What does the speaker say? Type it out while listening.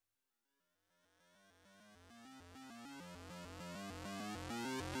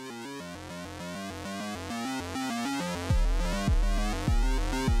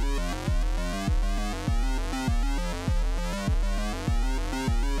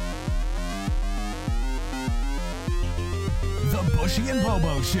Bushy and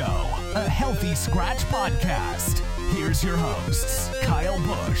Bobo Show, a healthy scratch podcast. Here's your hosts, Kyle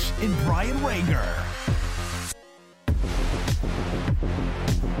Busch and Brian Rager.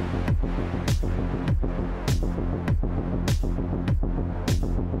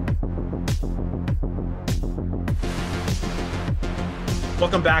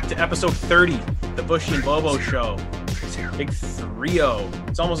 Welcome back to episode 30, the Bushy and Bobo Show. Big 3-0.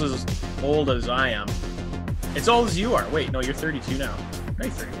 It's almost as old as I am. It's old as you are. Wait, no, you're 32 now. Are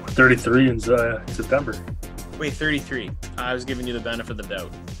you 31? 33 in September. Wait, 33. I was giving you the benefit of the doubt.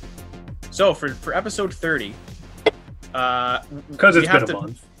 So for episode 30, because it's been a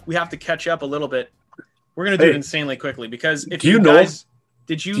month, we have to catch up a little bit. We're gonna do it insanely quickly because if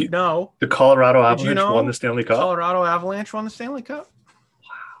did you know the Colorado Avalanche won the Stanley Cup? Colorado Avalanche won the Stanley Cup.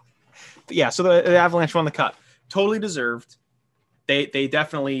 Wow. Yeah, so the Avalanche won the cup. Totally deserved. They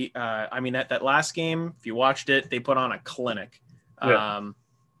definitely. I mean, that last game, if you watched it, they put on a clinic. Yeah.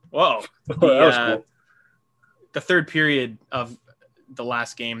 Whoa. That was cool. The third period of the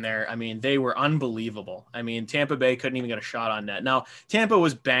last game there, I mean, they were unbelievable. I mean, Tampa Bay couldn't even get a shot on net. Now, Tampa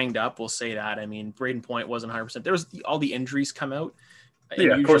was banged up, we'll say that. I mean, Braden Point wasn't 100%. There was all the injuries come out.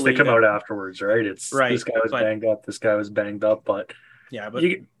 Yeah, of course they come out afterwards, right? It's right, this guy was banged up, this guy was banged up, but yeah, but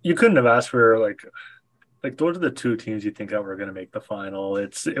you couldn't have asked for like those are the two teams you think that were going to make the final.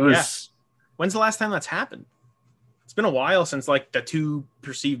 It was. Yeah. When's the last time that's happened? It's been a while since like the two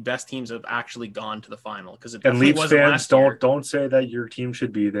perceived best teams have actually gone to the final because it definitely wasn't last year. Don't say that your team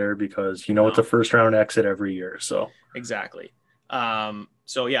should be there because it's a first round exit every year. So exactly.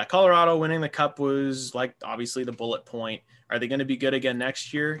 So yeah, Colorado winning the cup was like obviously the bullet point. Are they going to be good again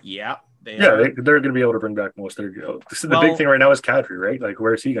next year? Yeah, they're going to be able to bring back most of their. The big thing right now is Kadri, right? Like,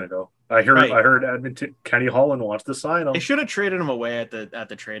 where is he going to go? I heard Edmonton, Kenny Holland wants to sign him. They should have traded him away at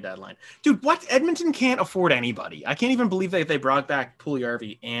the trade deadline, dude. What? Edmonton can't afford anybody. I can't even believe they brought back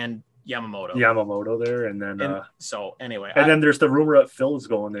Puljujarvi and Yamamoto there, and then so anyway, and then there's the rumor that Phil is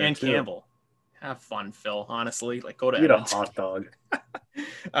going there and too. Campbell. Have fun, Phil. Honestly, like go to eat Edmonton. A hot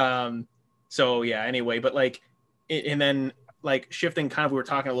dog. So yeah. Anyway, but like, and then like shifting kind of, we were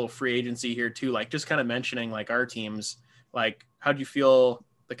talking a little free agency here too. Like just kind of mentioning like our teams. Like, how do you feel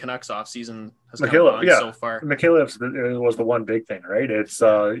the Canucks off season has gone so far? McCaleb was the one big thing, right? It's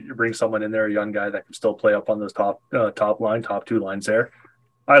you bring someone in there, a young guy that can still play up on those top two lines there.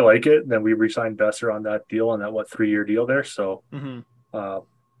 I like it. And then we re-signed Besser on that deal, on that 3-year deal there. So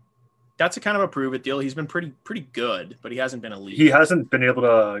that's a kind of a prove it deal. He's been pretty good, but he hasn't been elite. He hasn't been able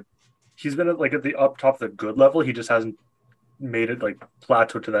to. He's been like at the up top of the good level. He just hasn't made it like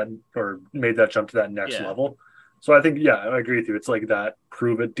plateau to that or made that jump to that next level. So I think, I agree with you. It's like that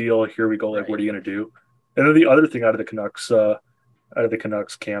prove it deal. Here we go. Like, what are you going to do? And then the other thing out of the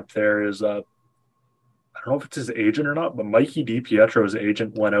Canucks camp there is, I don't know if it's his agent or not, but Mikey DiPietro's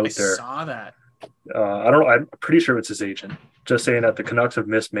agent went out there. I saw that. I don't know. I'm pretty sure it's his agent. Just saying that the Canucks have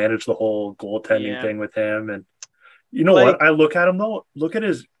mismanaged the whole goaltending thing with him. And you know what? I look at him though. Look at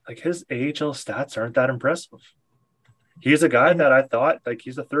his AHL stats aren't that impressive. He's a guy that I thought like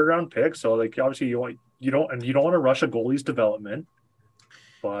he's a 3rd round pick. So like obviously you don't want to rush a goalie's development.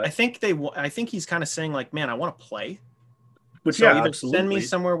 But I think he's kind of saying like, man, I want to play. Which either absolutely. Send me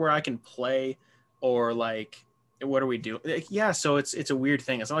somewhere where I can play, or like, what do we do? So it's a weird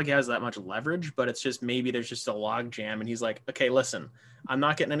thing. It's not like he has that much leverage, but it's just maybe there's just a log jam, and he's like, okay, listen, I'm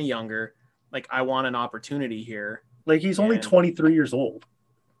not getting any younger. Like, I want an opportunity here. Like, he's only 23 years old.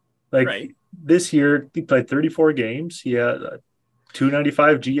 Like this year, he played 34 games. He had a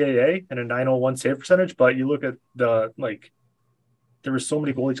 295 GAA and a 901 save percentage. But you look at there were so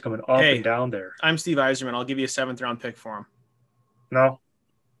many goalies coming up and down there. I'm Steve Yzerman. I'll give you a 7th round pick for him. No.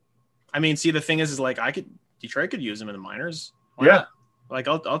 I mean, see, the thing is like Detroit could use him in the minors. Why not? Like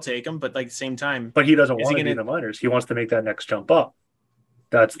I'll take him, but like at the same time. But he doesn't want to be in the minors. He wants to make that next jump up.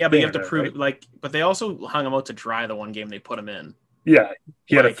 But you have to prove it. But they also hung him out to dry the one game they put him in. Yeah,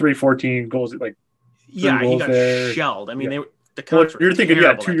 he had a 314 goals. He got shelled. I mean, the Canucks you're thinking,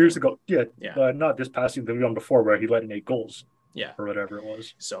 2 years ago. Not just passing the one before where he let in 8 goals. Yeah, or whatever it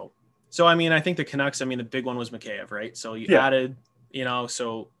was. So I mean, I think the Canucks. I mean, the big one was Mikheyev, right? So you added,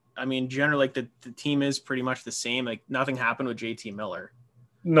 So I mean, generally, like the team is pretty much the same. Like nothing happened with JT Miller.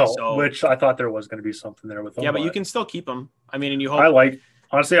 No, which I thought there was going to be something there with him. Yeah, but you can still keep him. I mean, and you hope.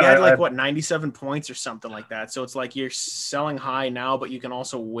 Honestly, he had 97 points or something like that. So it's like you're selling high now, but you can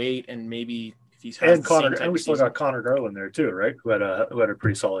also wait and maybe if he's has we still got Connor Garland there too, right? Who had a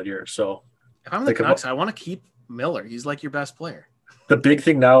pretty solid year. So if I'm the Canucks, I want to keep Miller. He's like your best player. The big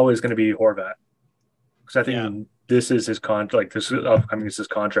thing now is going to be Horvat because I think this is his contract. This is his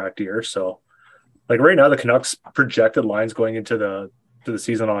contract year. So Like right now, the Canucks projected lines going into the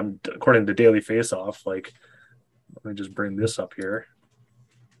season on according to Daily Faceoff. Like, let me just bring this up here.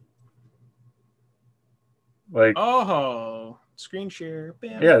 Like, oh, screen share.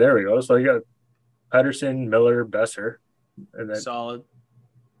 Bam. yeah, there we go. So you got Pedersen, Miller, Besser, and then Solid.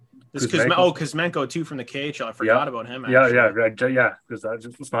 This Kuzmenko. Kuzmenko too from the KHL. I forgot about him. Yeah, Actually. yeah, because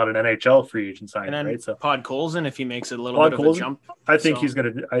it's not an NHL free agent signing, and then right? So Podkolzin, if he makes it a little bit of a jump, I think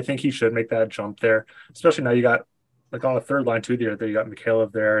I think he should make that jump there, especially now you got like on a third line too. There you got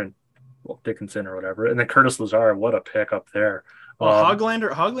Mikhailov there and Dickinson or whatever, and then Curtis Lazar. What a pick up there. Well,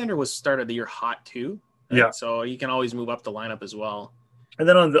 Hoglander was started the year hot too. Right? Yeah, so you can always move up the lineup as well. And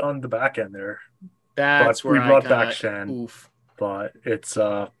then on the back end there, that's where we brought back Shen. Oof. But it's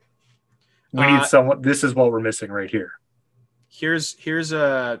we need someone. This is what we're missing right here. Here's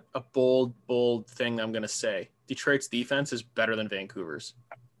a bold thing I'm gonna say. Detroit's defense is better than Vancouver's.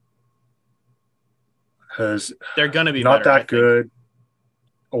 Because they're gonna be not better, that good.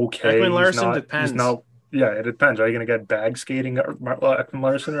 Okay, Ekman Larson depends. Yeah, it depends. Are you gonna get bag skating Ekman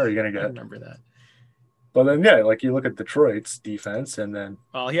Larson, or are you gonna get? I remember that. But then, yeah, like you look at Detroit's defense, and then.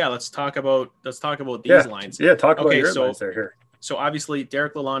 Well, yeah, let's talk about these lines. Yeah, talk about your lines there. Here. So obviously,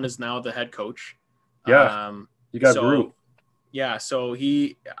 Derek Lalonde is now the head coach. Yeah, you got Brew. Yeah, so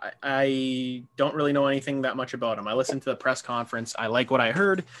I don't really know anything that much about him. I listened to the press conference. I like what I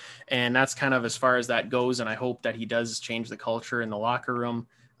heard, and that's kind of as far as that goes. And I hope that he does change the culture in the locker room.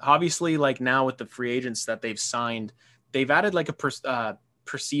 Obviously, like now with the free agents that they've signed, they've added like a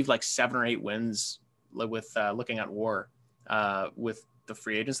perceived like 7 or 8 wins with looking at WAR with the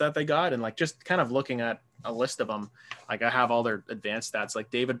free agents that they got, and like just kind of looking at a list of them. Like I have all their advanced stats,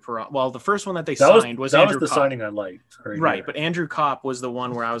 like David Perron. Well, the first one that they signed was Andrew Kopp. Signing I liked. Right, but Andrew Kopp was the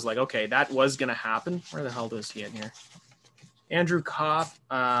one where I was like, okay, that was going to happen. Where the hell does he in here? Andrew Kopp.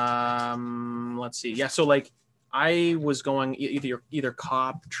 Let's see. Yeah, so like I was going either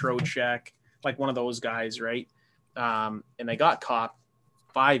Kopp, Trocheck, like one of those guys, right? And they got Kopp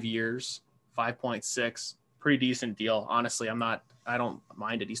 5 years, 5.6, pretty decent deal. Honestly, I don't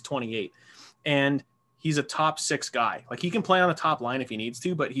mind it. He's 28. And he's a top 6 guy. Like he can play on the top line if he needs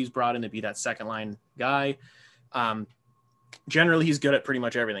to, but he's brought in to be that second line guy. Generally, he's good at pretty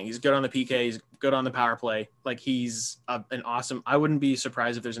much everything. He's good on the PK. He's good on the power play. Like he's an awesome. I wouldn't be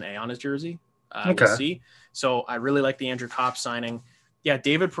surprised if there's an A on his jersey. Okay. We'll see. So I really like the Andrew Kopp signing. Yeah,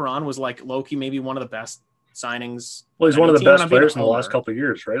 David Perron was like low-key maybe one of the best signings. Well, he's one of the best players in the last couple of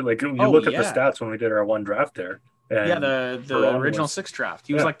years, right? Like you look at the stats when we did our one draft there. And the original 6 draft.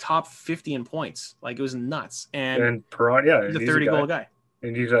 He was like top 50 in points. Like it was nuts. And Perron, he's a 30-goal guy.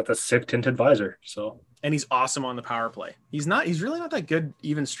 And he's got the sick tinted visor. And he's awesome on the power play. He's really not that good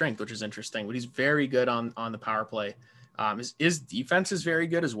even strength, which is interesting, but he's very good on the power play. His defense is very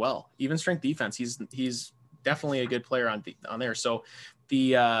good as well. Even strength defense. He's definitely a good player on there. So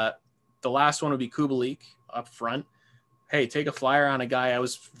the last one would be Kubalik up front. Hey, take a flyer on a guy. I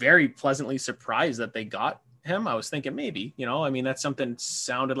was very pleasantly surprised that they got him. I was thinking maybe, that's something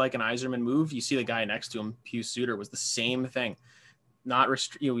sounded like an Yzerman move. You see the guy next to him, Pius Suter, was the same thing.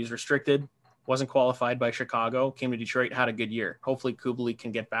 He's restricted, wasn't qualified by Chicago, came to Detroit, had a good year. Hopefully Kubalik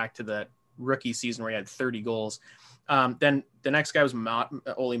can get back to that rookie season where he had 30 goals. Then the next guy was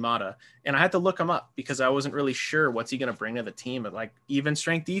Olli Mata, and I had to look him up because I wasn't really sure what's he going to bring to the team. But like even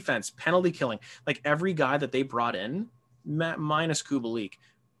strength defense, penalty killing, like every guy that they brought in, minus Kubalik,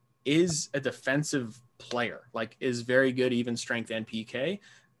 is a defensive player, like is very good, even strength and PK.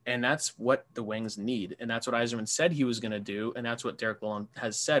 And that's what the Wings need. And that's what Yzerman said he was going to do. And that's what Derek Lalonde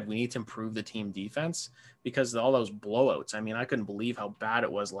has said. We need to improve the team defense because of all those blowouts. I mean, I couldn't believe how bad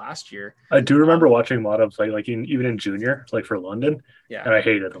it was last year. I do remember watching Mata play, like even in junior, like for London. Yeah. And I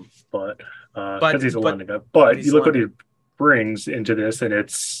hated him, but he's a London guy. But you look what he brings into this, and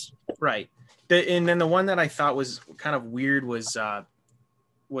it's right. And then the one that I thought was kind of weird was Ben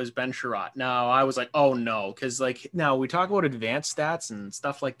Sherratt. Now I was like, oh no, because like now we talk about advanced stats and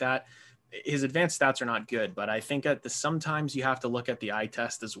stuff like that. His advanced stats are not good, but I think sometimes you have to look at the eye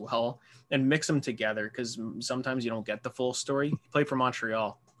test as well and mix them together because sometimes you don't get the full story. He played for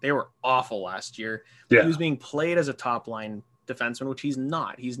Montreal. They were awful last year. Yeah. He was being played as a top line defenseman, which he's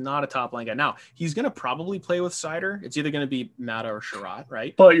not. He's not a top line guy. Now he's going to probably play with Seider. It's either going to be Mata or Sherratt,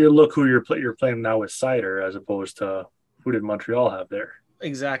 right? But look who you're playing now with Seider as opposed to who did Montreal have there?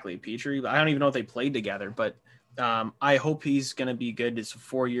 Exactly, Petrie. I don't even know if they played together, but I hope he's going to be good. It's a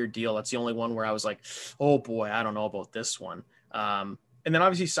 4-year deal. That's the only one where I was like, oh boy, I don't know about this one. And then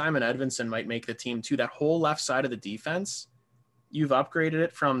obviously Simon Edvinsson might make the team too. That whole left side of the defense, you've upgraded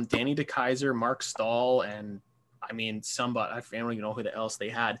it from Danny DeKeyser, Mark Stahl, and I mean, somebody, I don't even know who else they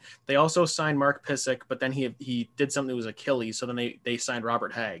had. They also signed Mark Pysyk, but then he did something that was Achilles. So then they signed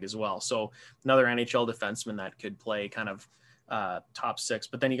Robert Hagg as well. So another NHL defenseman that could play kind of top six.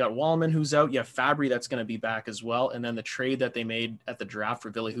 But then you got Wallman, who's out. You have Fabry that's going to be back as well. And then the trade that they made at the draft for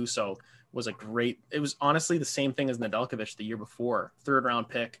Ville Husso was it was honestly the same thing as Nedeljkovic the year before, 3rd round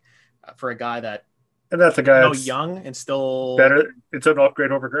pick for a guy that, and that's a guy that's young and still better. It's an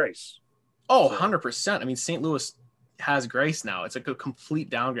upgrade over Grace. Oh, 100%. I mean, St. Louis has Grace now. It's like a complete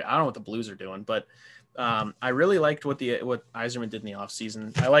downgrade. I don't know what the Blues are doing, but I really liked what Yzerman did in the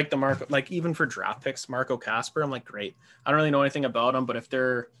offseason. I like even for draft picks, Marco Kasper, I'm like, great. I don't really know anything about him, but if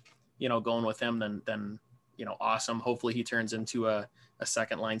they're, going with him, then awesome. Hopefully he turns into a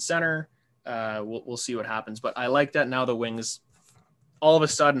second line center. We'll see what happens. But I like that now the Wings all of a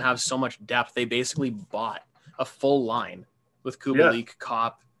sudden have so much depth. They basically bought a full line with Kubalik,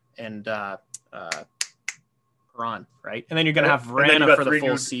 Kopp, and Ron, right? And then you're going to have Vrana for the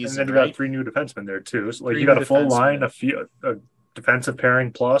full season. And then you got 3 new defensemen there too. So you got a full line, a defensive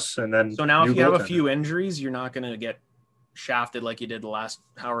pairing plus, and then so now if you have a few injuries, you're not going to get shafted like you did the last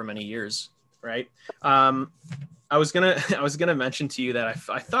however many years, right? I was gonna mention to you that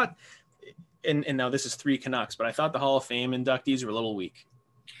I thought, and now this is 3 Canucks, but I thought the Hall of Fame inductees were a little weak.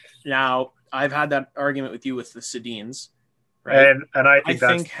 Now I've had that argument with you with the Sedins, right? And I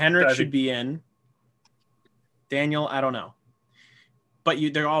think Henrik should be in. Daniel, I don't know, but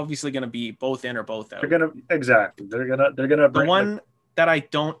they're obviously going to be both in or both out. They're gonna The one that I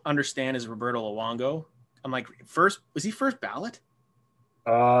don't understand is Roberto Luongo. I'm like, was he first ballot?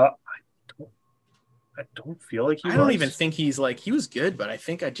 I don't feel like he was. I don't even think he was good, but I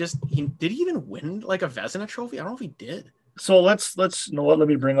think did he even win like a Vezina trophy? I don't know if he did. So let's let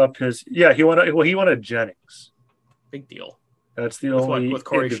me bring up he won a Jennings. Big deal. That's the only with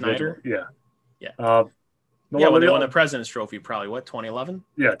Corey Schneider. Yeah. When they won the President's Trophy, probably 2011.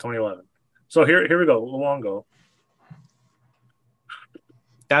 Yeah, 2011. So here we go. Luongo.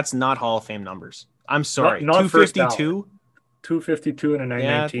 That's not Hall of Fame numbers. I'm sorry. Not 252. 252 and a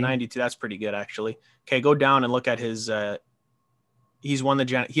 919. Yeah, 92. That's pretty good actually. Okay, go down and look at his. He's won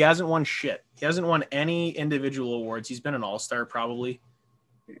he hasn't won shit. He hasn't won any individual awards. He's been an all-star probably.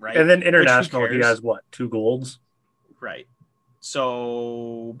 Right. And then international, he has 2 golds. Right.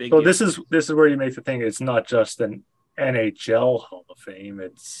 So big. So this is where you make the thing. It's not just an NHL Hall of Fame.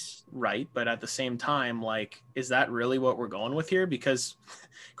 It's right, but at the same time, is that really what we're going with here? Because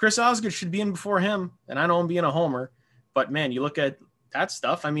Chris Osgood should be in before him, and I know him being a homer, but man, you look at that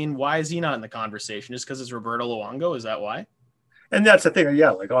stuff. I mean, why is he not in the conversation? Just because it's Roberto Luongo? Is that why? And that's the thing.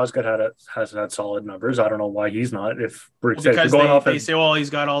 Yeah, Osgood has had solid numbers. I don't know why he's not. Because they say, well, he's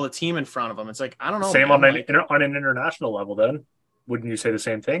got all the team in front of him. It's like, I don't know. Same on an international level. Then wouldn't you say the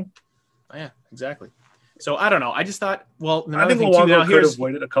same thing? Oh, yeah, exactly. So I don't know. I just thought, well, I think Luongo could have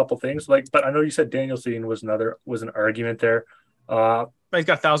avoided a couple things. But I know you said Daniel Sedin was an argument there. But he's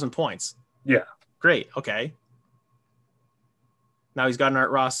got 1,000 points. Yeah, great. Okay. Now he's got an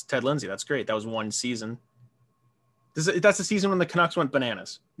Art Ross, Ted Lindsay. That's great. That was one season. That's the season when the Canucks went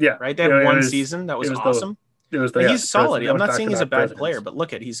bananas. Yeah. Right? They had one season. That was awesome. He's solid. I'm not saying he's a bad player, but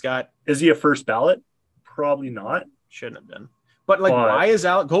look at he's got. Is he a first ballot? Probably not. Shouldn't have been. But why is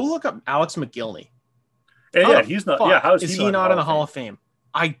go look up Alex McGillney. Yeah, he's not. Yeah, how is he not in the Hall of Fame?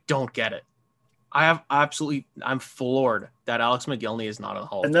 I don't get it. I'm floored that Alex McGillney is not in the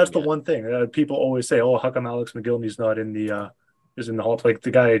Hall of Fame. And that's the one thing people always say, "Oh, how come Alex McGillney's not in the is in the Hall?" Like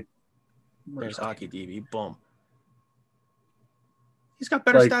the guy. There's Hockey DB. Boom. He's got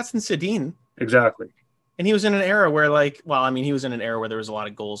better stats than Sedin. Exactly. And he was in an era where he was in an era where there was a lot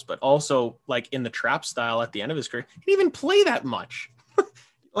of goals, but also in the trap style at the end of his career, he didn't even play that much.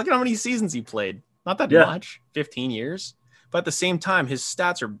 Look at how many seasons he played. Not that much, 15 years. But at the same time, his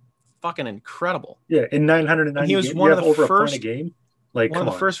stats are fucking incredible. Yeah, in 990 he was one of the first, a game. One of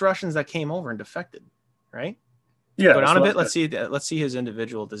the first Russians that came over and defected, right? Yeah. Go down a bit. Let's see his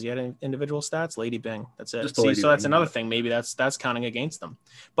individual. Does he have any individual stats? Lady Bing. That's it. So that's another thing. Maybe that's counting against them.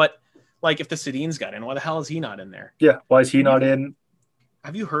 But if the Sedin's got in, why the hell is he not in there? Yeah. Why is he not in?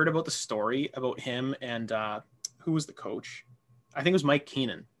 Have you heard about the story about him and who was the coach? I think it was Mike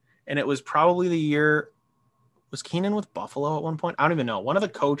Keenan. And it was probably the year, was Keenan with Buffalo at one point? I don't even know. One of the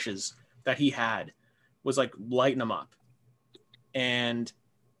coaches that he had was lighting him up. And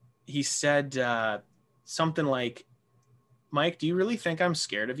he said something like, Mike, do you really think I'm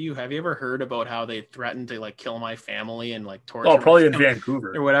scared of you? Have you ever heard about how they threatened to kill my family and torture? Oh, probably in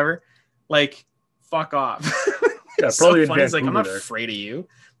Vancouver or whatever. Fuck off. Yeah, probably so in Vancouver. I'm not afraid of you.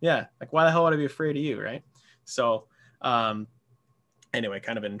 Yeah. Why the hell would I be afraid of you? Right. So, anyway,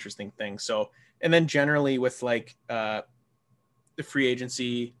 kind of an interesting thing. So And then generally with like the free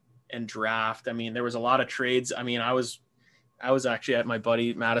agency and draft, I mean, there was a lot of trades. I mean, I was actually at my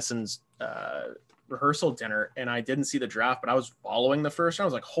buddy Madison's rehearsal dinner, and I didn't see the draft, but I was following the first round. I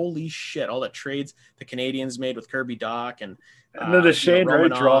was like, holy shit, all the trades the Canadians made with Kirby Dach and then Shane Wright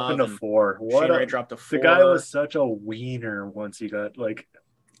dropping to 4. Shane Wright dropped to 4. The guy was such a wiener once he got like.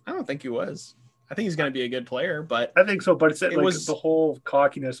 I don't think he was. I think he's going to be a good player, but I think so. But it was the whole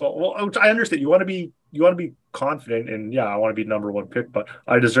cockiness. Well, I understand. You want to be confident, and yeah, I want to be number 1 pick, but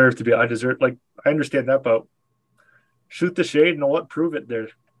I deserve. Like, I understand that, but shoot the shade and what prove it there.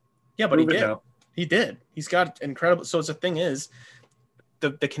 Yeah, but he did. Now. He did. He's got incredible. So the thing is,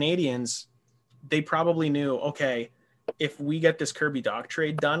 the Canadians, they probably knew, okay, if we get this Kirby Dach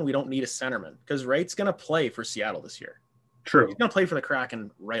trade done, we don't need a centerman because Wright's going to play for Seattle this year. True. He's going to play for the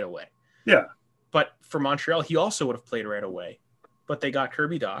Kraken right away. Yeah. But for Montreal, he also would have played right away. But they got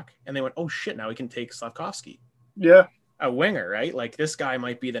Kirby Dach, and they went, oh, shit, now we can take Slafkovsky. Yeah. A winger, right? Like, this guy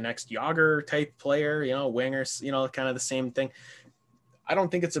might be the next Yager-type player, wingers, kind of the same thing. I don't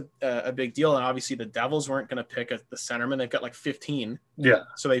think it's a big deal. And obviously, the Devils weren't going to pick the centerman. They've got like 15. Yeah.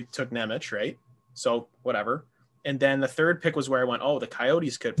 So they took Nemec, right? So whatever. And then the third pick was where I went, oh, the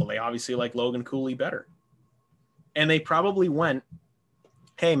Coyotes could. Well, they obviously like Logan Cooley better. And they probably went,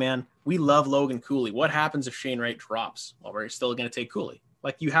 hey, man, we love Logan Cooley. What happens if Shane Wright drops? Well, we're still going to take Cooley.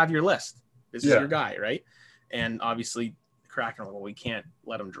 Like, you have your list. This is your guy, right? And obviously, the Kraken, well, we can't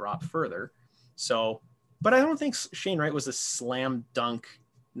let him drop further. So, but I don't think Shane Wright was a slam dunk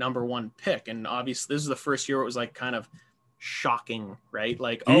number 1 pick. And obviously, this is the first year where it was like kind of shocking, right?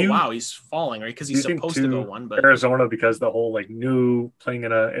 Like, wow, he's falling, right? Because he's supposed to go 1. But Arizona, because the whole like new playing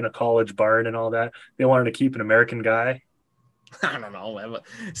in a college barn and all that, they wanted to keep an American guy. I don't know.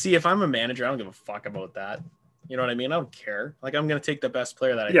 See, if I'm a manager, I don't give a fuck about that. You know what I mean? I don't care. Like, I'm going to take the best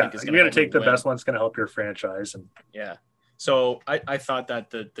player that I think is going to you're going to take the best one that's going to help your franchise. And yeah. So I thought that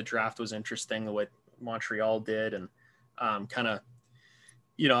the draft was interesting, what Montreal did. And kind of,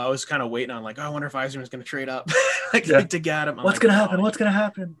 I was kind of waiting on like, I wonder if Yzerman's going to trade up to get him. What's going to happen? What's going to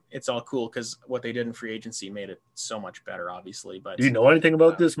happen? It's all cool because what they did in free agency made it so much better, obviously. But do you know anything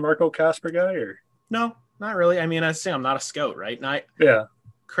about this Marco Kasper guy? Or no, not really. I mean, I say I'm not a scout, right? And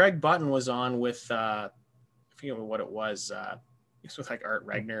Craig Button was on with I forget what it was. It's with like Art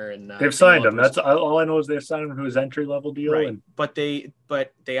Regner and they've signed him. That's all I know is they've signed him to his entry level deal. Right. But they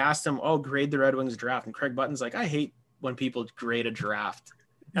asked him, grade the Red Wings draft, and Craig Button's like, I hate when people grade a draft.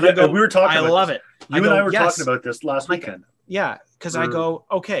 And I go, we were talking. I love it. You and I were talking about this last weekend. Yeah, because I go,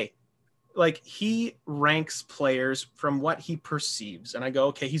 okay, like he ranks players from what he perceives, and I go,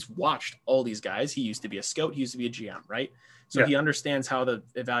 okay, he's watched all these guys. He used to be a scout. He used to be a GM, right? So he understands how the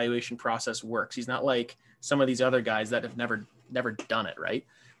evaluation process works. He's not like some of these other guys that have never done it, right?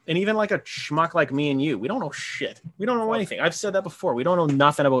 And even like a schmuck like me and you, we don't know shit. We don't know anything. I've said that before. We don't know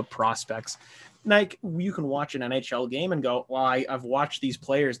nothing about prospects. Like, you can watch an NHL game and go, well, I've watched these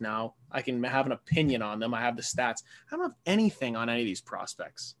players now. I can have an opinion on them. I have the stats. I don't have anything on any of these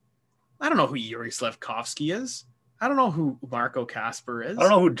prospects. I don't know who Yuri Slafkovsky is. I don't know who Marco Kasper is. I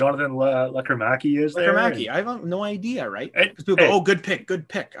don't know who Jonathan Lekkerimäki is. Lekkerimäki. I have no idea, right? Because people go, good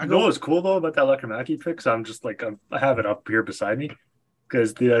pick. I know what's cool, though, about that Lekkerimäki pick? So I'm just like, I have it up here beside me.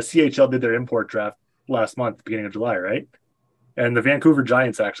 Because the CHL did their import draft last month, beginning of July, right? And the Vancouver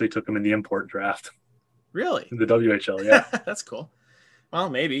Giants actually took him in the import draft. Really? In the WHL, yeah. That's cool. Well,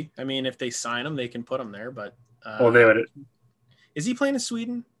 maybe. I mean, if they sign him, they can put him there. But they would. Is he playing in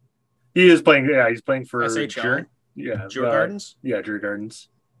Sweden? He is playing. Yeah, he's playing for SHL. Djurgårdens. Yeah, Djurgårdens.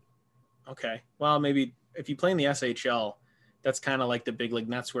 Okay. Well, maybe if you play in the SHL, that's kind of like the big league.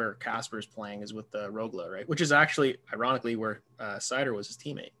 And that's where Kasper's playing, is with Rogla, right? Which is actually, ironically, where Seider was his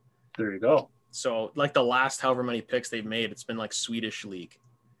teammate. There you go. So, like, the last however many picks they've made, it's been like Swedish league,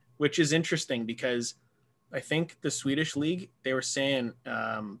 which is interesting because I think the Swedish league, they were saying,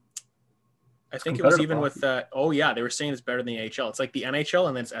 I think it was even with they were saying it's better than the AHL. It's like the NHL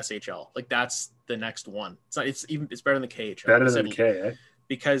and then it's SHL. Like, that's the next one. It's better than the KHL. Better than the K, eh?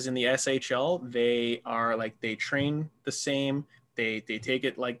 Because in the SHL, they are like, they train the same. They take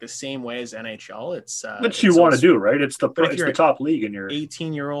it like the same way as NHL. It's which you want to do, right? It's the top league in your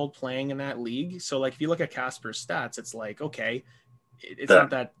 18-year-old playing in that league. So like, if you look at Kasper's stats, it's like, okay, it's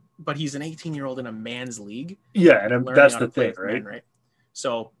not that, but he's an 18-year-old in a man's league. Yeah, and that's the thing, right? Right.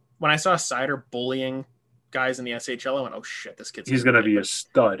 So when I saw Seider bullying guys in the SHL, I went, oh shit, this kid's he's going to be a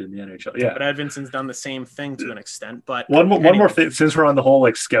stud in the NHL. Yeah, but Edvinson's done the same thing to an extent. But one more thing, since we're on the whole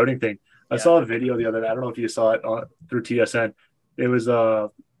like scouting thing, I saw a video the other day. I don't know if you saw it through TSN. It was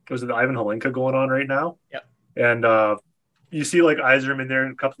Ivan Holinka going on right now. Yep. And you see like Yzerman there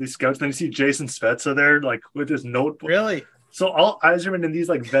and a couple of these scouts, then you see Jason Spezza there, like with his notebook. Really? So all Yzerman and these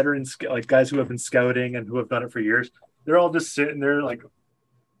like veterans, like guys who have been scouting and who have done it for years, they're all just sitting there like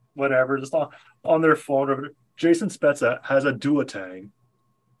whatever, just on their phone. Or Jason Spezza has a duotang.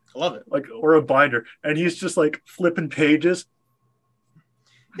 I love it. Like, or a binder, and he's just like flipping pages.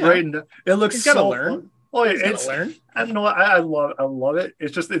 Yeah. Right, and it looks He's gotta so learn. fun. Oh yeah, He's gotta learn. I don't know. I love it.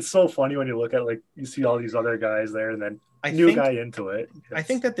 It's just it's so funny when you look at it, like you see all these other guys there, and then guy into it. I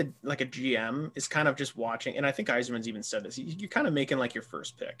think that a GM is kind of just watching, and I think Yzerman's even said this. You're kind of making like your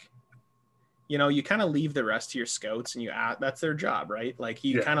first pick. You know, you kind of leave the rest to your scouts, and that's their job, right? Like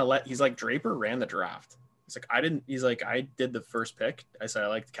he's like Draper ran the draft. He's like I did the first pick. I said I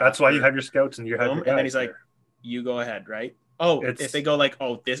like the That's why you have your scouts and you have your guys and then he's there. like, you go ahead, right? Oh, if they go like,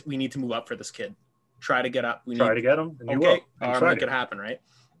 oh, we need to move up for this kid. Try to get up. Try to get him. And okay, or make it happen, right?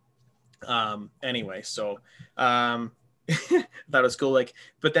 Anyway, so that was cool. Like,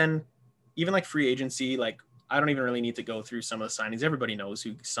 but then even like free agency, like I don't even really need to go through some of the signings. Everybody knows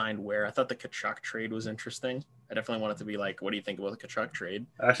who signed where. I thought the Tkachuk trade was interesting. I definitely wanted to be like, what do you think about the Tkachuk trade?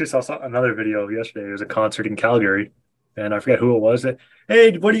 I actually saw another video yesterday. It was a concert in Calgary, and I forget who it was.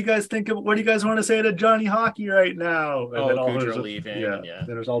 Hey, what do you guys think of? What do you guys want to say to Johnny Hockey right now? And then Gaudreau leaving. Yeah.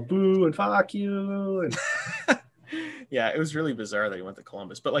 Then there's all boo and fuck you. And... yeah, it was really bizarre that he went to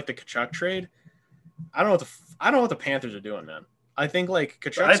Columbus. But like the Tkachuk trade, I don't know what the Panthers are doing, man. I think like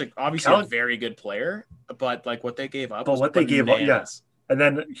Kachuk's obviously a very good player, but like what they gave up. But what they gave up, yes. And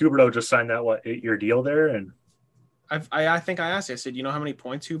then Huberdeau just signed that 8-year deal there, and I think I asked you. I said, you know how many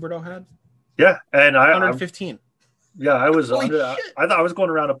points Huberdeau had? Yeah, and 115. I was under. I thought I was going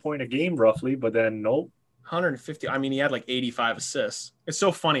around a point a game roughly, but then nope. 150. I mean, he had like 85 assists. It's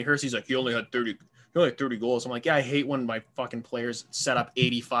so funny. Hersey's like, he only had 30 goals. I'm like, yeah, I hate when my fucking players set up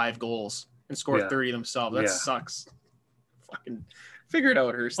 85 goals and score 30 themselves. That sucks. Fucking figure it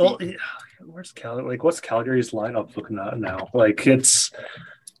out, Hersey. Well, where's Calgary? Like, what's Calgary's lineup looking at now? Like, it's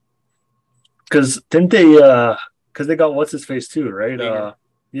because didn't they? Because they got what's his face too, right?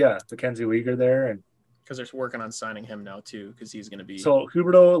 Mackenzie Weegar there, and because they're working on signing him now too, because he's going to be. So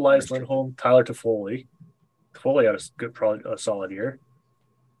Huberdeau, Elias Lindholm, Tyler Toffoli. Toffoli had probably a solid year.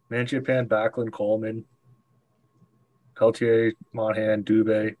 Mangiapane, Backlund, Coleman, Peltier, Monahan,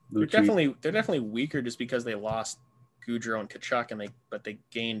 Dubé, Lucci. They're definitely weaker just because they lost Gaudreau and Tkachuk, but they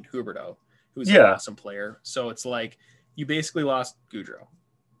gained Huberdeau, who's an awesome player. So it's like you basically lost Gaudreau.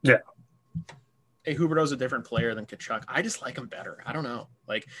 Yeah. Hey, Huberdeau's a different player than Tkachuk. I just like him better. I don't know.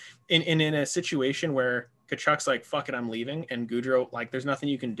 Like in a situation where Tkachuk's like, fuck it, I'm leaving, and Gaudreau, like, there's nothing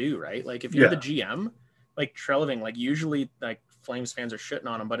you can do, right? Like if you're the GM, like Treliving, like usually like Flames fans are shitting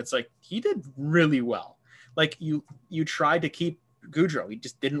on him, but it's like he did really well. Like you tried to keep Gaudreau. He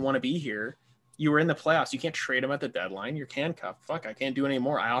just didn't want to be here. You were in the playoffs. You can't trade him at the deadline. You're handcuffed. Fuck, I can't do any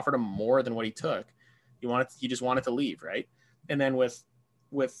more. I offered him more than what he took. He just wanted to leave, right? And then with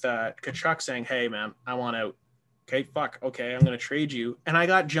Tkachuk saying, hey, man, I want out. Okay, fuck. Okay, I'm going to trade you. And I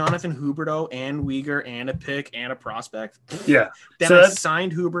got Jonathan Huberdeau and Weegar and a pick and a prospect. Yeah. Then I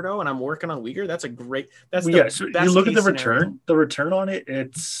signed Huberdeau and I'm working on Weegar. That's a great – that's the so best you look at the scenario. return. The return on it,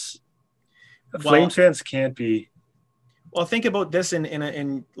 it's Flames fans can't be – Well, think about this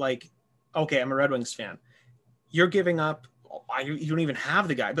in like – okay, I'm a Red Wings fan. You're giving up – you don't even have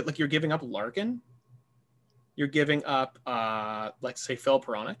the guy, but like you're giving up Larkin. You're giving up, let's say, Phil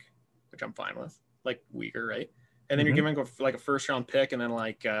Peronic, which I'm fine with, like Weegar, right? And then you're giving up like a first-round pick and then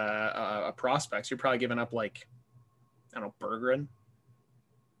like a prospect. So you're probably giving up like, I don't know, Bergeron.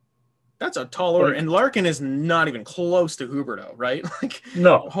 That's a tall order. And Larkin is not even close to Huberdeau, right? Like,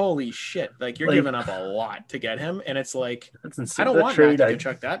 no. Holy shit. Like, you're giving up a lot to get him. And it's like, I don't want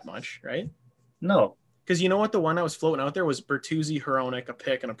Tkachuk that much, right? No. Because you know what? The one that was floating out there was Bertuzzi, Hronek, a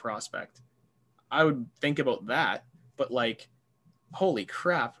pick, and a prospect. I would think about that. But, like, holy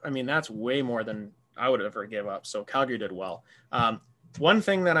crap. I mean, that's way more than I would ever give up. So Calgary did well. One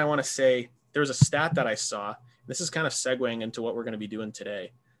thing that I want to say, there was a stat that I saw. This is kind of segueing into what we're going to be doing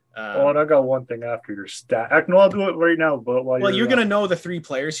today. And I got one thing after your stat. No, I'll do it right now. But you're going to know the three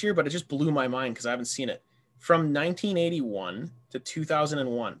players here, but it just blew my mind because I haven't seen it. From 1981 to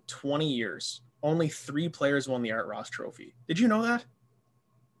 2001, 20 years, only 3 players won the Art Ross Trophy. Did you know that?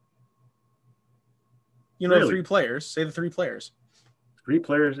 You know, really? 3 players. Say the 3 players. 3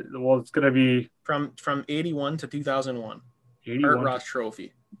 players. Well, it's going to be from 81 to 2001. Art Ross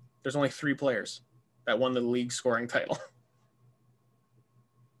Trophy. There's only 3 players that won the league scoring title.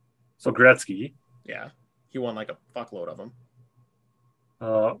 So Gretzky. Yeah. He won like a fuckload of them.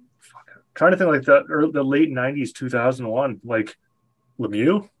 Trying to think like the late 90s, 2001. Like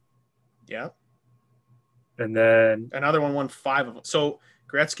Lemieux. Yeah. And then Another one won 5 of them. So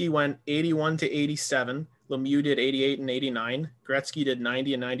Gretzky went 81 to 87. Lemieux did 88 and 89. Gretzky did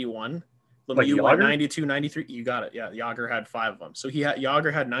 90 and 91. Lemieux went 92, 93. You got it. Yeah, Yager had 5 of them. So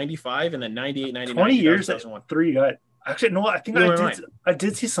Yager had 95 and then 98, 99. 20 years, 3 guys. Actually, no, I think I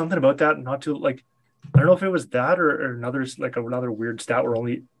did see something about that. Not to like, I don't know if it was that or another weird stat where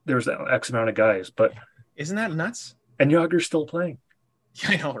only there's X amount of guys, but isn't that nuts? And Yager's still playing.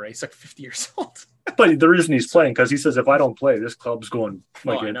 Yeah, I know, right? He's like 50 years old. But the reason he's playing, because he says, if I don't play, this club's going, it's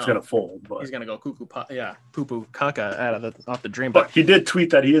going to fold. But. He's going to go poo-poo caca off the dream. But he did tweet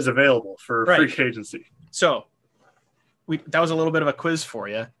that he is available for free agency. So that was a little bit of a quiz for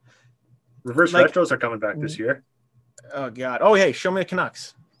you. Reverse retros are coming back this year. Oh, God. Oh, hey, show me the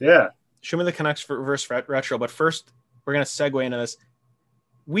Canucks. Yeah. Show me the Canucks for reverse retro. But first, we're going to segue into this.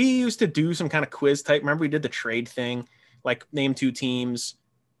 We used to do some kind of quiz type. Remember we did the trade thing, like name 2 teams,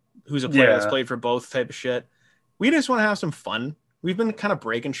 who's a player that's played for both type of shit. We just want to have some fun. We've been kind of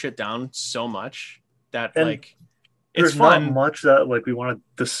breaking shit down so much that there's not much that we want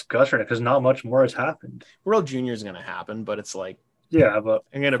to discuss right now because not much more has happened. World Junior is going to happen, but it's but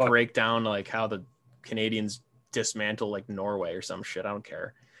I'm going to break down how the Canadians dismantle Norway or some shit. I don't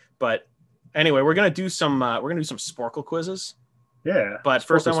care. But anyway, we're going to do some Sporkle quizzes. Yeah. But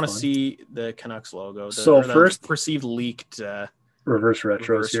first I want to see the Canucks logo. First perceived leaked reverse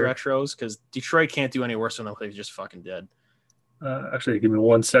retros because Detroit can't do any worse than they just fucking did. Actually, give me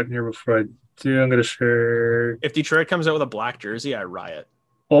 1 second here before I do. I'm going to share. If Detroit comes out with a black jersey, I riot.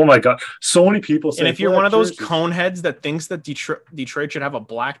 Oh my God. So many people say, and if you're one of those coneheads that thinks that Detroit should have a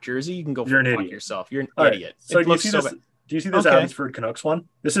black jersey, you can go fuck yourself. You're an idiot. Right. So do you see this Abbotsford Canucks one?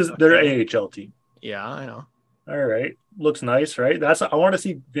 This is their AHL team. Yeah, I know. All right. Looks nice, right? I want to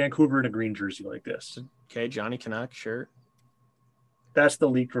see Vancouver in a green jersey like this. Okay, Johnny Canuck shirt. That's the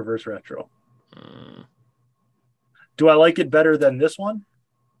leaked reverse retro. Do I like it better than this one?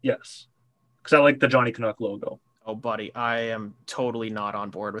 Yes. Because I like the Johnny Canuck logo. Oh, buddy, I am totally not on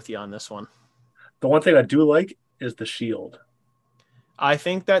board with you on this one. The one thing I do like is the shield. I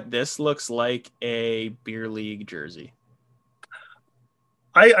think that this looks like a beer league jersey.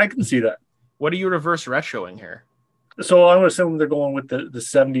 I can see that. What are you reverse retroing here? So I would assume they're going with the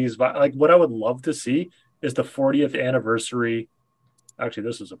 70s. What I would love to see is the 40th anniversary. Actually,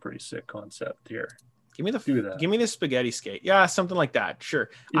 this is a pretty sick concept here. Give me the spaghetti skate. Yeah, something like that. Sure.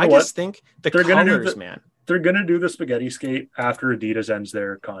 I just think they're colors, man. They're going to do the spaghetti skate after Adidas ends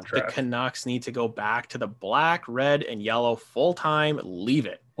their contract. The Canucks need to go back to the black, red, and yellow full time. Leave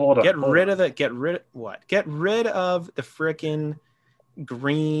it. Get rid of the frickin'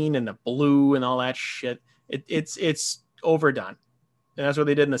 green and the blue and all that shit. It's overdone. And that's what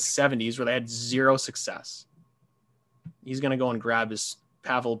they did in the 70s where they had 0 success. He's going to go and grab his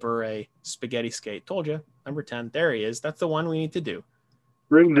Pavel Bure spaghetti skate. Told you. Number 10. There he is. That's the one we need to do.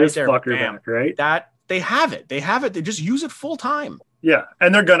 Bring this fucker back, right? They have it. They just use it full time. Yeah.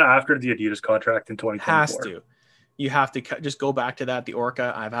 And they're going to after the Adidas contract in 2024. Has to. You have to just go back to that. The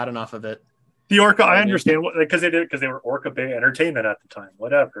Orca. I've had enough of it. The Orca, I understand because they were Orca Bay Entertainment at the time.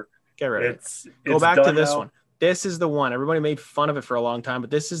 Whatever. Get rid of it. Go back to this one. This is the one. Everybody made fun of it for a long time, but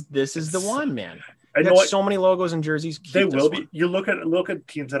this is the one, man. You got so many logos and jerseys. They will be. You look at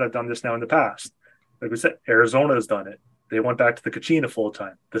teams that have done this now in the past. Like we said, Arizona has done it. They went back to the Kachina full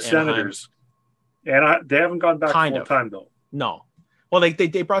time. The Senators, and they haven't gone back full time though. No. Well,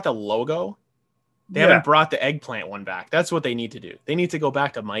 they brought the logo. They haven't brought the eggplant one back. That's what they need to do. They need to go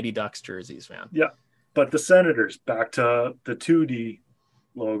back to Mighty Ducks jerseys, man. Yeah, but the Senators back to the 2D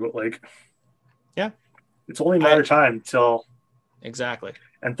logo, it's only a matter of time till exactly.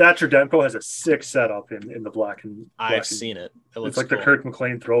 And Thatcher Demko has a sick setup in the black and black. I've seen it. It's like cool. The Kirk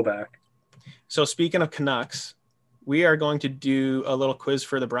McLean throwback. So speaking of Canucks, we are going to do a little quiz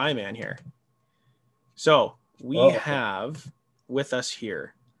for the Bry Man here. So we have with us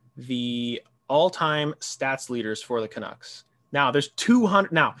here the all-time stats leaders for the Canucks. Now there's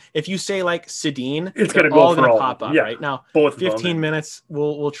 200. Now, if you say Sedin, it's going to go for all pop up right now. Both 15 minutes.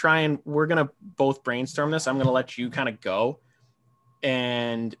 We'll try and we're going to both brainstorm this. I'm going to let you kind of go.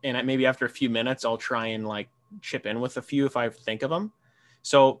 And maybe after a few minutes, I'll try and chip in with a few if I think of them.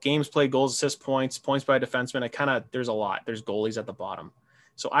 So games played, goals, assists, points by defenseman. There's a lot. There's goalies at the bottom.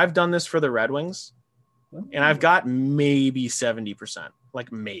 So I've done this for the Red Wings, and I've got maybe 70%,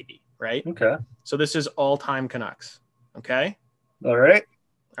 maybe, right? Okay. So this is all-time Canucks. Okay. All right.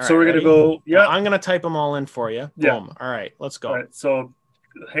 So we're gonna go. Yeah. I'm gonna type them all in for you. Yeah. Boom. All right. Let's go. All right. So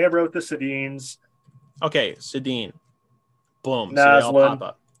I wrote the Sedins. Okay, Sedin. Boom. Naslund. So they all pop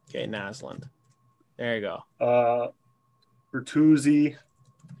up. Okay, Naslund. There you go. Bertuzzi.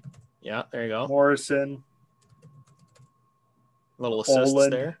 Yeah, there you go. Morrison. Little assists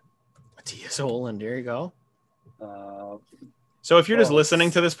Oland. there. Matthias Oland, there you go. Uh, So if you're just listening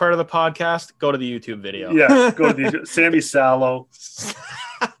to this part of the podcast, go to the YouTube video. Yeah, go to the Sammy Salo.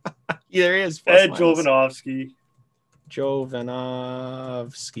 There he is. Ed Jovanovski. Jovanovski.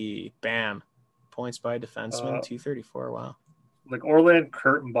 Bam. Points by defenseman, 234. Wow. Like Orland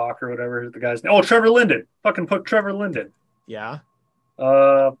Kurtenbach or whatever the guy's name. Oh, Trevor Linden. Fucking put Trevor Linden. Yeah.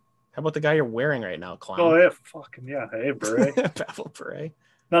 How about the guy you're wearing right now, clown? Oh, yeah. Fucking yeah. Hey, Bure. Pavel Bure.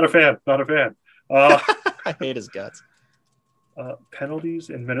 Not a fan. I hate his guts. Penalties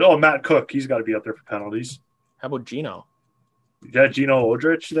in minutes. Oh, Matt Cook. He's got to be up there for penalties. How about Gino? Yeah, Gino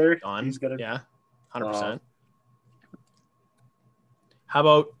Odrich there. He's got to. Yeah, 100%. How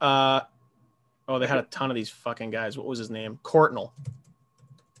about they had a ton of these fucking guys. What was his name? Courtnall.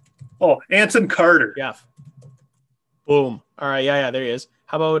 Oh, Anson Carter. Yeah. Boom. All right. Yeah. There he is.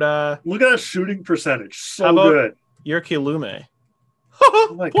 How about look at that shooting percentage. So good. Jyrki Lume.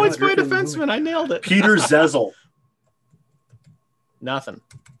 Points by defenseman. I nailed it. Peter Zezel. Nothing.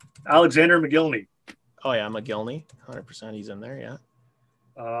 Alexander McGillney. Oh yeah, McGillney. 100%. He's in there. Yeah.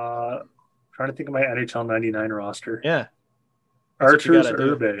 Trying to think of my NHL 99 roster. Yeah. Archers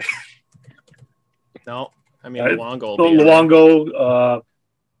Urbe. No, I mean Luongo. Luongo,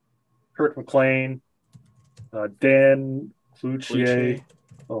 Kirk McLean, Dan Cloutier.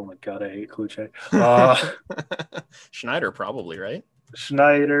 Oh my god, I hate Cloutier. Schneider probably, right?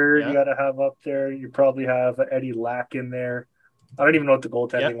 Schneider, you got to have up there. You probably have Eddie Lack in there. I don't even know what the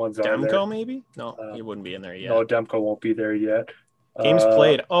goaltending ones are. Demko maybe? No, he wouldn't be in there yet. No, Demko won't be there yet. Games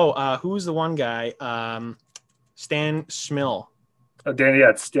played. Who's the one guy? Stan Schmill.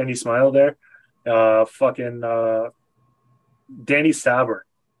 It's Danny Smile there. Danny Sabber.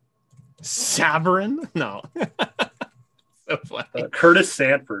 Sabrin? No. So funny. Curtis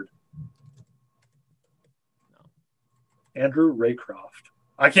Sanford. No. Andrew Raycroft.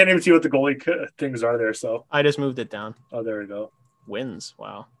 I can't even see what the goalie things are there. So I just moved it down. Oh, there we go. Wins.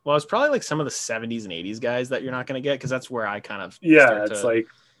 Wow. Well, it's probably like some of the 70s and 80s guys that you're not going to get because that's where I kind of like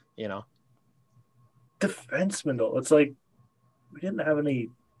defenseman though. It's like we didn't have any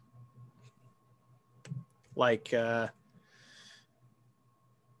I'm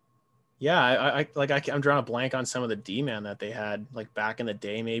drawing a blank on some of the D-man that they had like back in the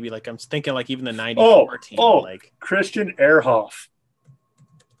day. Maybe like I'm thinking like even the 94 team. Like Christian Ehrhoff.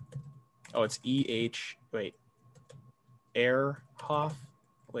 Oh, it's E-H. Wait. Ehrhoff.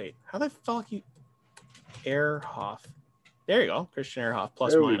 Wait, how the fuck you Ehrhoff? There you go. Christian Ehrhoff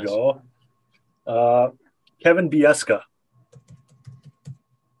plus there minus. There we go. Kevin Biesca.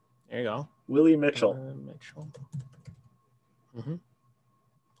 There you go. Willie Mitchell. Mm-hmm.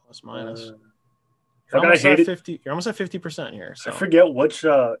 Plus minus. You're almost at 50% here. So. I forget which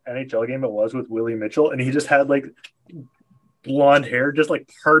NHL game it was with Willie Mitchell, and he just had like blonde hair, just like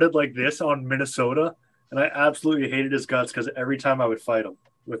parted like this on Minnesota, and I absolutely hated his guts because every time I would fight him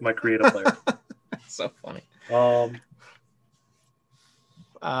with my creative player. So funny. How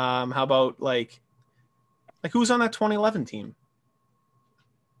about like who's on that 2011 team?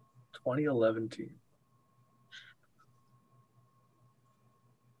 2011 team.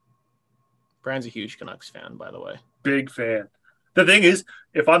 Brian's a huge Canucks fan, by the way. Big fan. The thing is,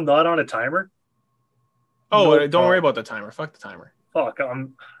 if I'm not on a timer. Don't worry about the timer. Fuck the timer. Fuck. Like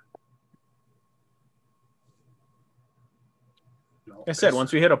I said,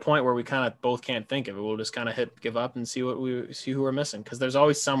 once we hit a point where we kind of both can't think of it, we'll just kind of give up and see who we're missing. Because there's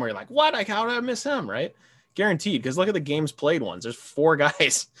always somewhere you're like, what? How did I miss him? Right? Guaranteed. Because look at the games played ones. There's 4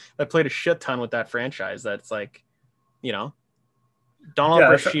 guys that played a shit ton with that franchise. That's like, Donald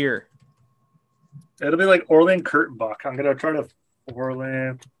Brashear. It'll be like Orland Kurtenbach. I'm gonna try to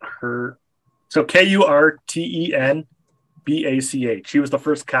Orland Kurt. So Kurtenbach. He was the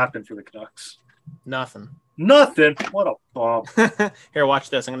first captain for the Canucks. Nothing. What a bomb. Here,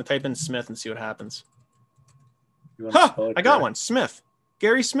 watch this. I'm gonna type in Smith and see what happens. I got one. Smith.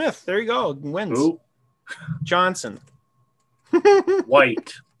 Gary Smith. There you go. Wins. Who? Johnson.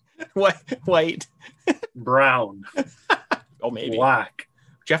 White. White. Brown. Oh, maybe. Black.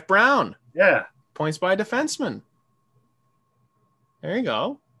 Jeff Brown. Yeah. Points by defenseman. There you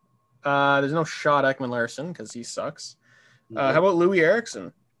go. There's no shot Ekman Larsson because he sucks. How about Louis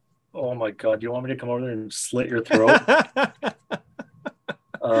Eriksson? Oh my God! Do you want me to come over there and slit your throat?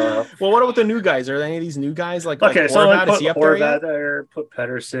 Well, what about the new guys? Are there any of these new guys like? Okay, like so Horvat? put Is he up Horvat there. Put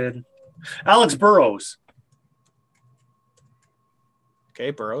Pettersson. Alex Burrows. Okay,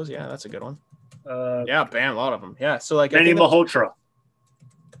 Burrows. Yeah, that's a good one. Yeah, bam, a lot of them. Yeah, so like Manny Malhotra.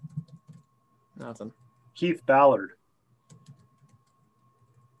 Nothing. Keith Ballard.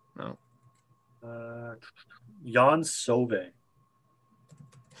 No. Jan Sauve.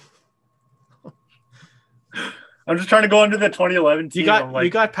 I'm just trying to go into the 2011 team. You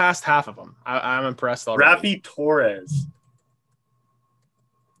got past half of them. I'm impressed already. Rafi Torres.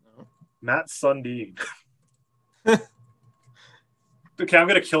 Matt Sundin. Okay, I'm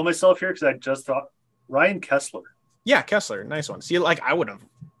gonna kill myself here because I just thought Ryan Kessler. Yeah, Kessler, nice one. See, like I would have.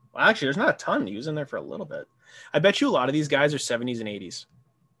 Well, actually, there's not a ton. He was in there for a little bit. I bet you a lot of these guys are 70s and 80s.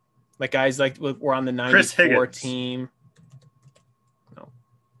 Like guys like were on the 94 team. No.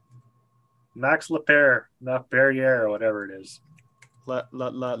 Max Laperriere, or whatever it is.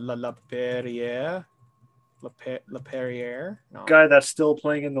 Laperriere. No. Guy that's still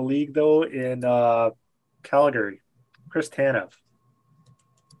playing in the league though in Calgary. Chris Tanev.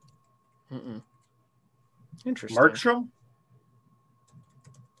 Interesting. Markstrom?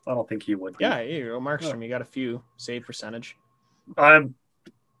 I don't think he would be. Yeah, here you go. Markstrom, you got a few save percentage. I'm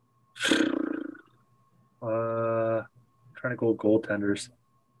trying to go goaltenders.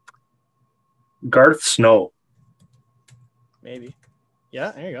 Garth Snow. Maybe.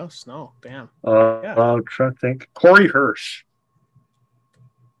 Yeah, there you go. Snow. Bam. I'm trying to think. Corey Hirsch.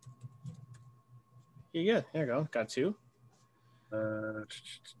 You good. There you go. Got two.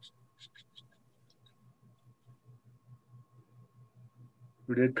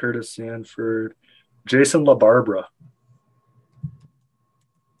 Who did Curtis Sanford? Jason LaBarbera.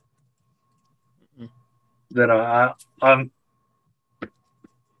 Then I'm.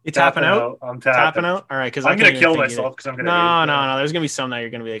 You tapping out? I'm tapping out. All right, because I'm gonna kill myself because I'm gonna. No. There's gonna be some that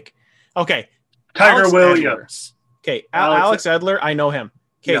you're gonna be like, okay. Tiger Williams. Okay, Alex Edler. I know him.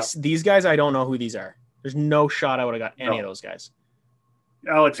 Okay, these guys I don't know who these are. There's no shot I would have got any of those guys.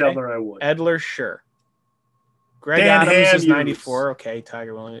 Alex Edler, I would. Edler, sure. Greg Dan Adams is 94. Okay,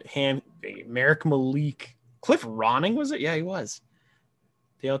 Tiger Williams. Merrick Malik. Cliff Ronning, was it? Yeah, he was.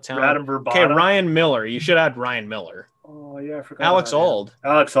 Dale Town. Okay, Ryan Miller. You should add Ryan Miller. Oh, yeah, I forgot. Alex Auld.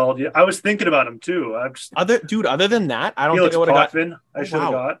 Yeah. I was thinking about him, too. Other than that, I don't think I would have got. I should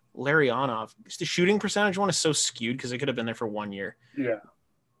have got. Larionov. The shooting percentage one is so skewed because it could have been there for 1 year. Yeah.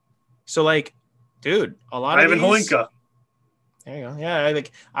 So, like, dude, a lot of these. Ivan Holinka. There you go. Yeah,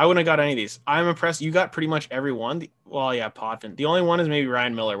 I wouldn't have got any of these. I'm impressed. You got pretty much every one. Potvin. The only one is maybe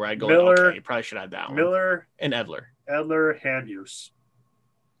Ryan Miller, where I'd go, okay, you probably should have that one. Miller. And Edler. hand use.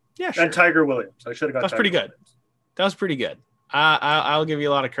 Yeah, sure. And Tiger Williams. I should have got That's pretty good. That was pretty good. I'll give you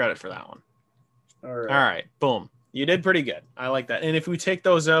a lot of credit for that one. All right. All right. Boom. You did pretty good. I like that. And if we take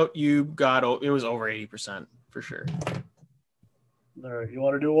those out, you got it was over 80% for sure. All right. You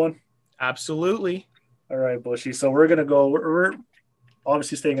want to do one? Absolutely. All right, Bushy. So we're gonna go. We're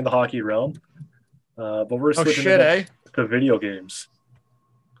obviously staying in the hockey realm, but we're switching to video games.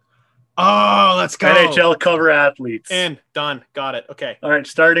 Oh, let's go. NHL cover athletes. And done. Got it. Okay. All right.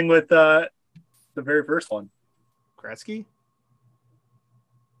 Starting with the very first one. Gretzky.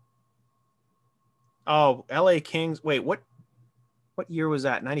 Oh, LA Kings. Wait, what year was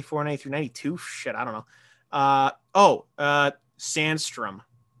that? 94, 93, 92? Shit, I don't know. Sandstrom.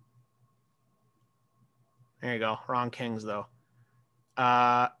 There you go. Wrong Kings, though.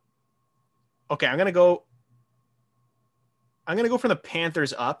 Okay, I'm gonna go from the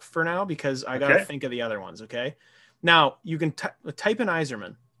Panthers up for now because I gotta think of the other ones. Okay, now you can type in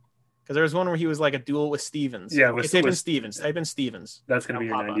Yzerman because there was one where he was like a duel with Stevens. Yeah, type in Stevens. Type in Stevens. That's gonna be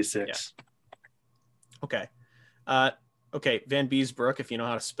your 96. Yeah. Okay. Okay, Van Beesbrook, if you know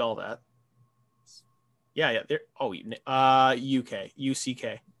how to spell that. Yeah. There. Oh, UCK.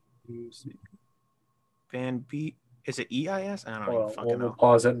 Van B. Is it EIS? I don't even fucking know. We'll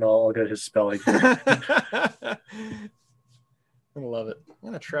pause it and I'll get his spelling. I love it. I'm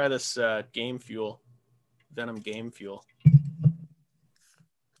gonna try this Game Fuel, Venom Game Fuel.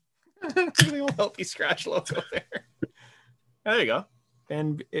 The old Healthy Scratch logo there. There you go.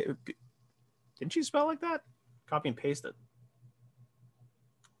 And didn't you spell like that? Copy and paste it.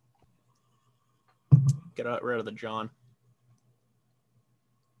 Get rid of the John.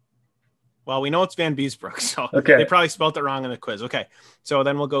 Well, we know it's Van Beesbrook, so they probably spelled it wrong in the quiz. Okay, so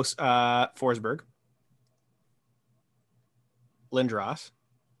then we'll go Forsberg, Lindros,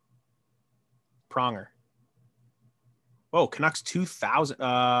 Pronger. Whoa, Canucks 2000.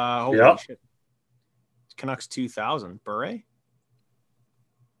 Holy shit. Canucks 2000. Bure?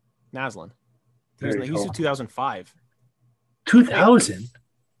 Naslin. He's in 2005. 2000?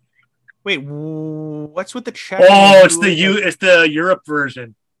 Wait, what's with the check? Oh, it's the Europe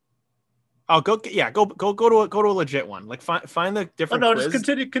version. Oh, go to a legit one. Like find the different. Oh no, just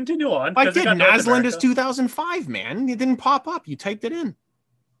continue on. I did. Naslund is 2005, man. It didn't pop up. You typed it in.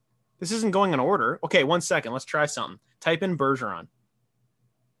 This isn't going in order. Okay, 1 second. Let's try something. Type in Bergeron.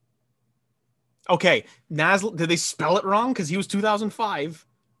 Okay, Naslund. Did they spell it wrong? Because he was 2005,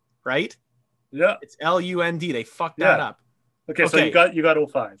 right? Yeah. It's Lund. They fucked that Yeah. up. Okay, so you got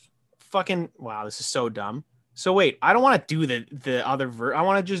 05. Fucking wow, this is so dumb. So wait, I don't want to do the other I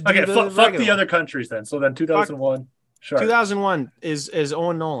want to just do the fuck regular the one. other countries then. So then 2001. Sharks. 2001 is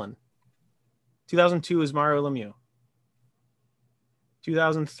Owen Nolan. 2002 is Mario Lemieux.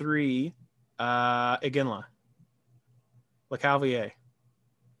 2003, Iginla. LeCavalier.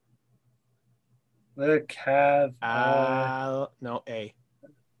 The Cav. No, A.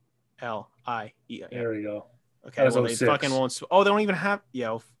 L-I-E. There we go. Okay, well, they fucking won't. Oh, they don't even have.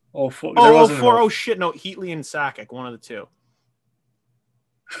 Yeah. Oh, 04. Oh, shit. No, Heatley and Sakic, one of the two.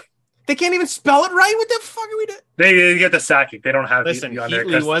 They can't even spell it right. What the fuck are we doing? They get the Sakic. They don't have Listen, Heatley on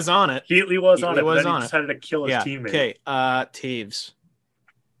Heatley there. was on it. Heatley was on it. Was but then on he decided to kill his teammate. Okay. Taves.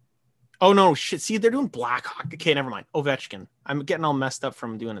 Oh, no. Shit. See, they're doing Blackhawk. Okay, never mind. Ovechkin. I'm getting all messed up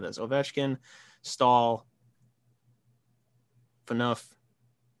from doing this. Ovechkin, Stahl, Phaneuf.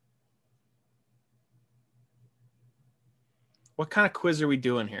 What kind of quiz are we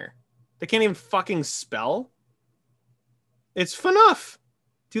doing here? They can't even fucking spell. It's Phaneuf.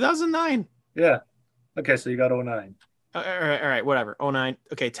 2009. Yeah. Okay, so you got 09. All right, whatever. 09.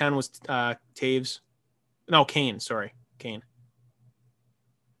 Okay, 10 was Taves. No, Kane. Sorry, Kane.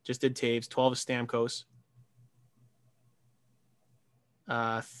 Just did Taves. 12 is Stamkos.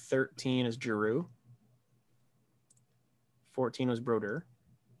 13 is Giroux. 14 was Brodeur.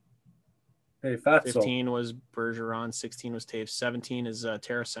 Hey, Fatso. 15 was Bergeron. 16 was Taves. 17 is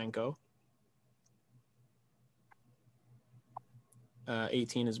Tarasenko.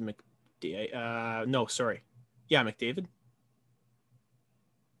 18 is McDavid. No, sorry. Yeah, McDavid.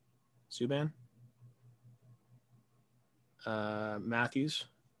 Subban. Matthews.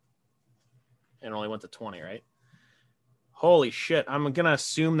 And only went to 20, right? Holy shit. I'm going to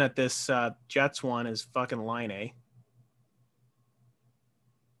assume that this Jets one is fucking line A.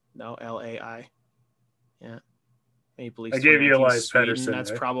 No, L-A-I. Yeah. Maple Leafs. I gave you Elias Sweden. Pettersson. That's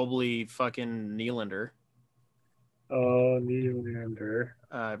probably fucking Nylander. Oh, Nylander.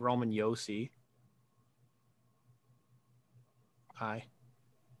 Roman Yossi. Hi.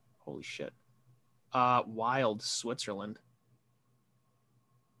 Holy shit. Wild, Switzerland.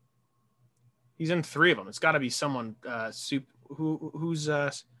 He's in 3 of them. It's got to be someone. Who's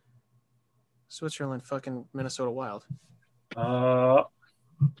Switzerland? Fucking Minnesota Wild.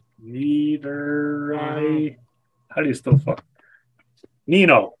 Neither. How do you still fuck?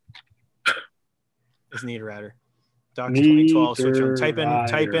 Nino. It's Niederreiter. Doctor 2012 Switzerland.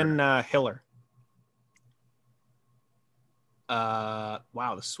 Type in Hiller.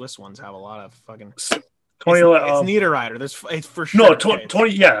 Wow, the Swiss ones have a lot of fucking. 2011. It's Niederreiter. It's for sure. No,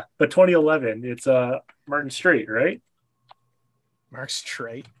 20. Yeah, but 2011. It's Martin Straight, right? Mark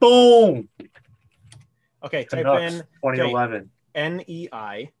Straight. Boom. Okay, type Canucks, in 2011.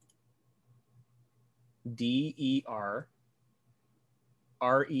 NEIDERREITER.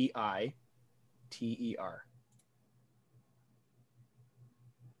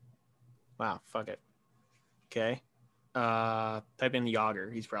 Wow, fuck it. Okay. Type in Yager.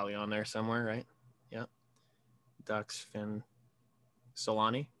 He's probably on there somewhere, right? Yeah. Ducks, Finn,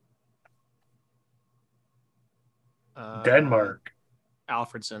 Solani. Denmark.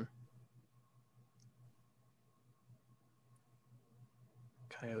 Alfredson.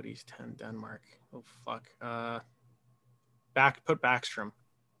 Coyotes 10, Denmark. Oh fuck. Put Backstrom.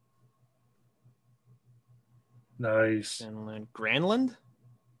 Nice. Finland. Granlund?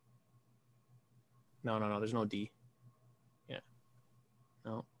 No. There's no D. Yeah.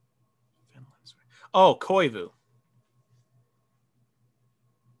 No. Finland's. Oh, Koivu.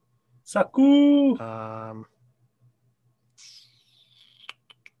 Saku.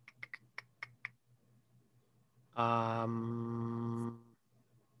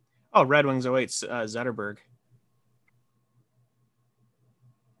 Oh, Red Wings 08, Zetterberg.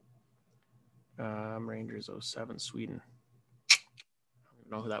 Rangers 07, Sweden. I don't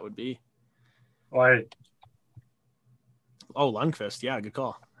even know who that would be. Why? Oh, Lundqvist. Yeah, good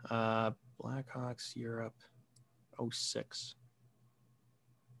call. Blackhawks, Europe 06.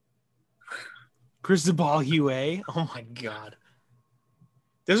 Cristobal Huet. Oh my god.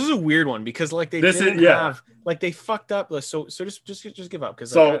 This is a weird one because like they they fucked up. So just give up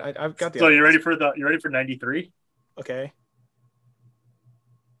because I've got the. So you ready for 93? Okay.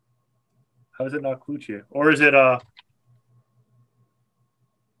 How is it not Kluche? Or is it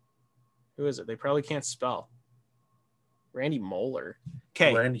Who is it? They probably can't spell. Randy Moeller.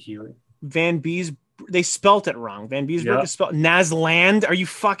 Okay. Glenn Healy. Van Bees. They spelt it wrong. Van Beesbrook is spelled Nasland. Are you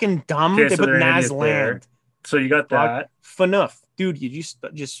fucking dumb? Okay, they so put Nasland. So you got that. Phaneuf. Dude, you just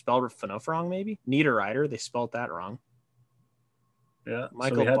spelled Phaneuf wrong, maybe? Niederreiter. They spelled that wrong. Yeah.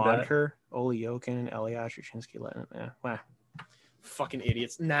 Michael so Bodker, Oli Jokin, Elias Yashinsky, Lennon. Yeah, wow. Fucking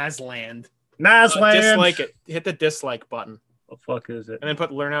idiots. Nasland. Nasland. Dislike it. Hit the dislike button. The fuck is it? And then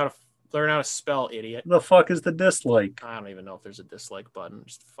put learn how to spell, idiot. The fuck is the dislike? I don't even know if there's a dislike button.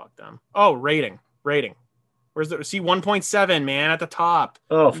 Just fuck them. Oh, rating. Where's the see 1.7, man, at the top?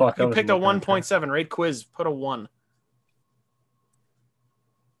 Oh fuck. You picked a 1.7. Rate quiz. Put a 1.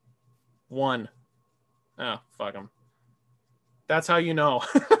 1. Oh, fuck them. That's how you know.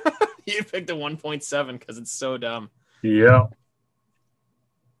 You picked a 1.7 because it's so dumb. Yeah.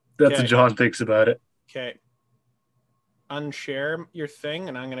 That's what John thinks about it. Okay. Unshare your thing,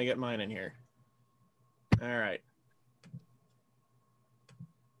 and I'm going to get mine in here. All right.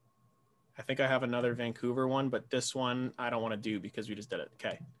 I think I have another Vancouver one, but this one I don't want to do because we just did it.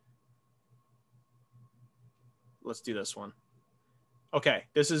 Okay. Let's do this one. Okay.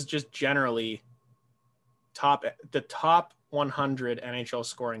 This is just generally the top 100 NHL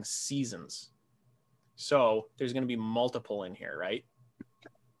scoring seasons. So there's going to be multiple in here, right?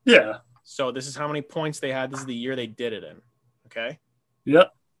 Yeah. So this is how many points they had. This is the year they did it in. Okay.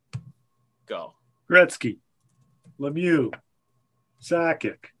 Yep. Go. Gretzky, Lemieux,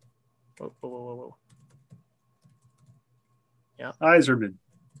 Sakic. Whoa. Yeah. Yzerman.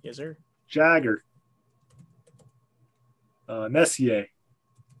 Yes, sir. Jagger. Messier.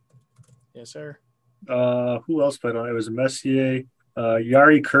 Yes, sir. Who else played on it? It was Messier.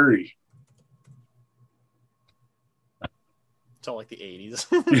 Yari Curry. It's all like the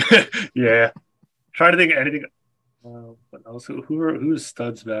 80s. Yeah. Trying to think of anything. What else? Who's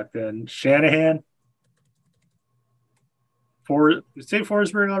studs back then? Shanahan. Say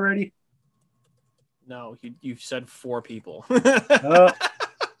Forsberg already? No, you've said 4 people.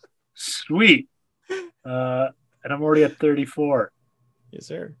 Sweet. And I'm already at 34. Yes,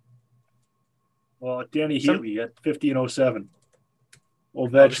 sir. Well, Danny Heatley at 50 and 07.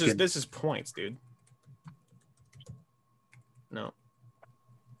 Ovechkin. This is points, dude. No.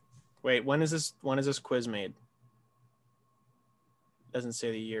 Wait, when is this quiz made? Doesn't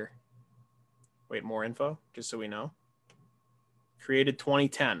say the year. Wait, more info, just so we know. Created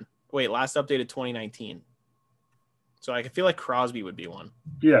 2010. Wait, last updated 2019. So I feel like Crosby would be one.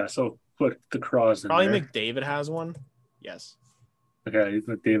 Yeah, so put the Crosby. Probably McDavid has one. Yes. Okay,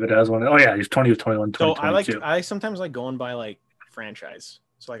 McDavid has one. Oh yeah, he's 20 of 21. So I sometimes like going by like franchise.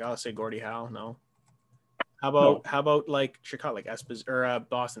 So like I'll say Gordie Howe. No. How about like Chicago, like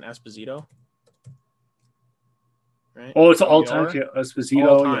Boston Esposito? Right. Oh, it's all time. Esposito.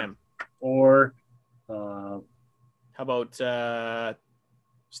 All time. Yeah. Or. How about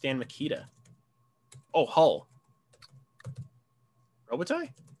Stan Mikita? Oh, Hull.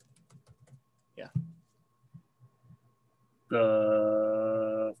 Robitaille? Yeah.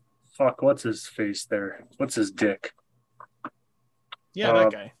 Fuck, what's his face there? What's his dick? Yeah,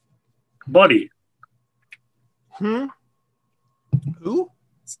 that guy. Buddy. Who?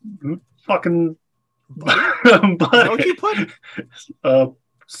 Fucking Buddy? What you put?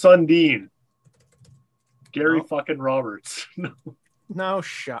 Sundin. Gary fucking Roberts. No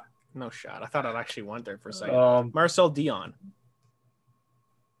shot. I thought it actually went there for a second. Marcel Dion.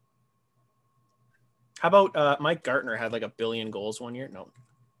 How about Mike Gartner had like 1 billion goals one year? No.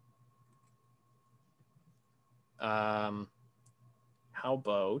 How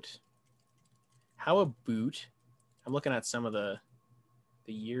about I'm looking at some of the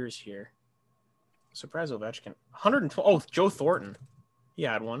years here. Surprise Ovechkin. 112. Oh, Joe Thornton. He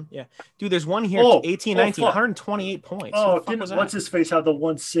had one. Yeah. Dude, there's one here. 18, 19, 128 points. Oh, what's his face had the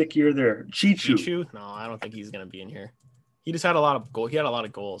one sick year there? Chichu. No, I don't think he's going to be in here. He just had a lot of goals. He had a lot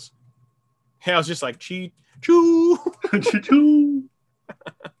of goals. Hey, I was just like, Chichu. Chichu.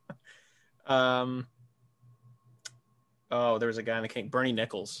 Oh, there was a guy in the King. Bernie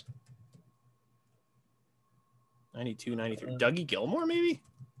Nichols. 92, 93. Dougie Gilmore, maybe?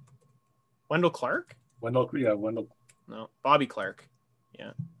 Wendell Clark? Wendell. No. Bobby Clark.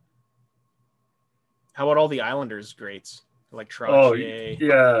 Yeah. How about all the Islanders greats? Like Trottier. Oh,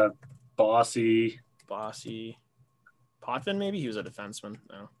 yeah. Bossy. Potvin, maybe? He was a defenseman.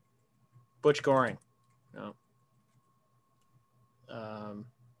 No. Butch Goring. No. The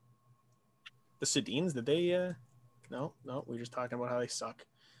Sedins, did they... No, we're just talking about how they suck.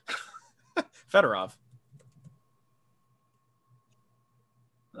 Fedorov.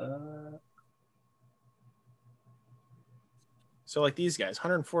 So like these guys,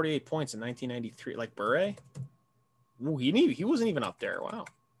 148 points in 1993. Like Bure, ooh, he wasn't even up there. Wow.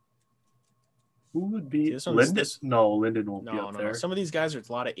 Who would be Linden? No, Linden won't be up there. No. Some of these guys are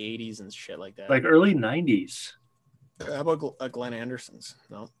a lot of 80s and shit like that. Like early 90s. How about Glenn Anderson's?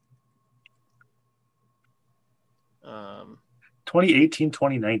 No. 2018,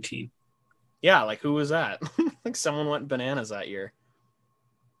 2019. Yeah, like who was that? Like someone went bananas that year.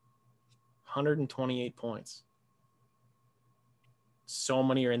 128 points. So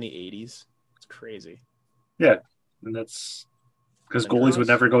many are in the 80s. It's crazy. Yeah, and that's because goalies would Lindros?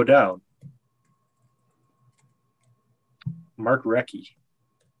 never go down. Mark Recchi.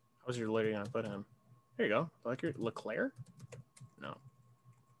 How's your lady gonna put him? There you go. Like your Leclerc? No.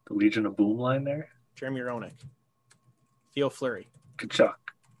 The Legion of Boom line there. Jeremy Roenick. Theo Fleury. Kachuk.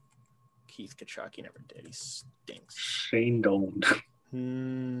 Keith Kachuk. He never did. He stinks. Shane Doan.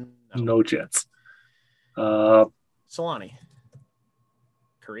 No. No chance. Solani.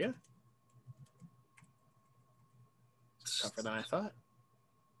 Korea? Tougher than I thought.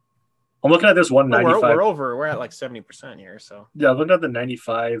 I'm looking at this 195. We're over. We're at like 70% here. So Yeah, look at the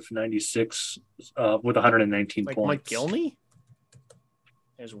 95, 96 with 119 like points. Mike Gilney?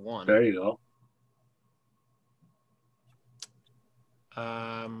 There's one. There you go.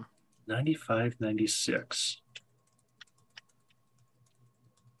 95, 96.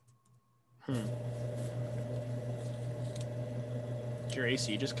 Did your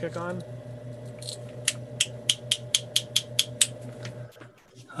AC just kick on?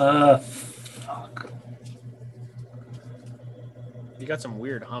 Fuck. You got some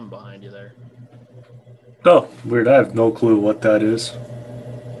weird hum behind you there. Oh, weird. I have no clue what that is.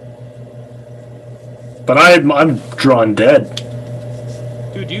 But I'm drawn dead.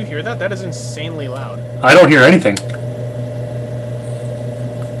 Dude, do you hear that? That is insanely loud. I don't hear anything.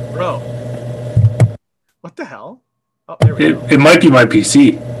 Bro. What the hell? Oh, there we go. It might be my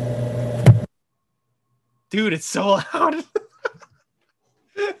PC. Dude, it's so loud.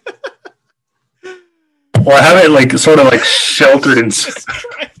 Well, I have it like sort of like sheltered in. Jesus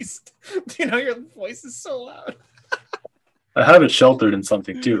Christ. Do you know your voice is so loud? I have it sheltered in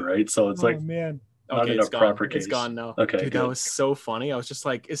something too, right? So it's like man. not Okay, in it's a gone. proper case. It's gone now. Okay, dude, good. that was so funny. I was just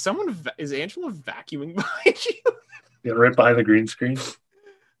like, is Angela vacuuming behind you? Yeah, right behind the green screen.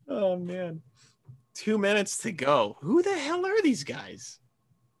 Oh man. 2 minutes to go. Who the hell are these guys?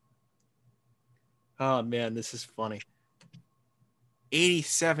 Oh man, this is funny.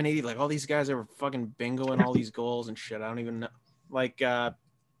 87, 80, like all these guys that were fucking bingoing all these goals and shit. I don't even know. Like, how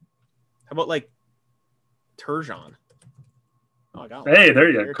about like Turgeon? Oh, I got one. Hey, there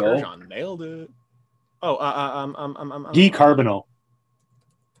you go. Turgeon nailed it. Oh, Guy Carbonneau.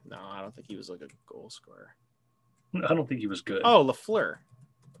 No, I don't think he was like a goal scorer. I don't think he was good. Oh, Lafleur.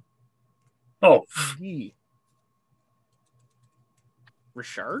 Oh,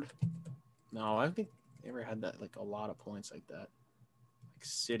 Richard? No, I don't think they ever had that like a lot of points like that. Like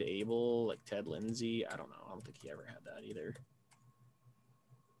Sid Abel, like Ted Lindsay. I don't know. I don't think he ever had that either.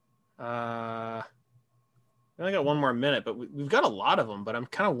 I only got one more minute, but we've got a lot of them. But I'm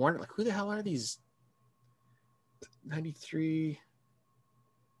kind of wondering, like, who the hell are these? 93.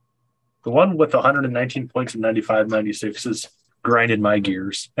 the one with 119 points in 95, 96 is grinded my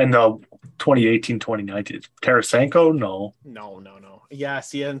gears. And the 2018, 2019, Tarasenko? No. No. Yeah,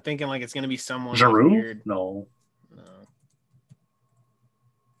 see, I'm thinking like it's gonna be someone Giroux? weird. No.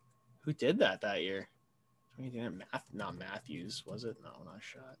 Who did that year? Not Matthews, was it? No, not a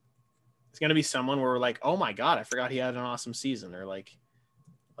shot. It's gonna be someone where we're like, oh my god, I forgot he had an awesome season. Or like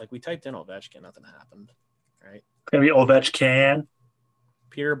we typed in Ovechkin, nothing happened, right? It's gonna be Ovechkin.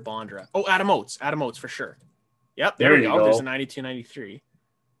 Peter Bondra. Oh, Adam Oates for sure. Yep, there we go. There's a 92, 93.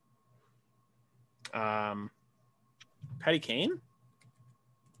 Patty Kane.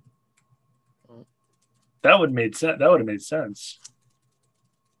 That would have made sense.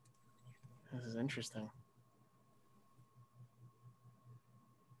 This is interesting.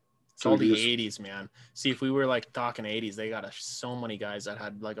 It's So all the just- 80s, man. See, if we were like talking 80s, they got so many guys that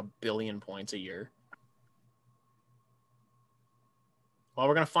had like 1 billion points a year. Well,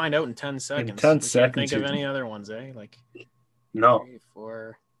 we're gonna find out in 10 seconds. In 10 we seconds, can't think of you- any other ones, eh? Like No. 3,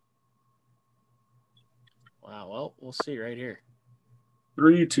 4. Wow. Well, we'll see right here.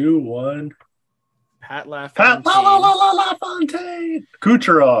 3, 2, 1. Pat LaFontaine, LaFontaine.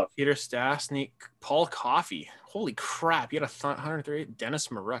 Kucherov. Peter Stastny, Paul Coffey. Holy crap! You had 103. Dennis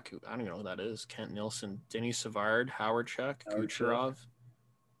Marek, who I don't even know who that is. Kent Nilsson, Denny Savard, Howard Chuck, Kucherov,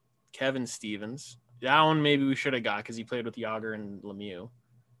 Kevin Stevens. That one maybe we should have got because he played with Yager and Lemieux.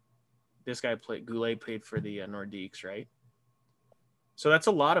 This guy Goulet played for the Nordiques, right? So that's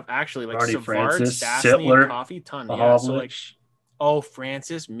a lot of actually like Marty Savard, Francis, Stastny, Sittler, and Coffey, ton. Yeah, so like Mahovlich.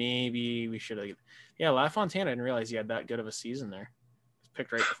 Francis, maybe we should have. Yeah, LaFontaine, I didn't realize he had that good of a season there. He's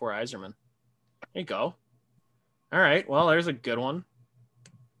picked right before Yzerman. There you go. All right, well, there's a good one.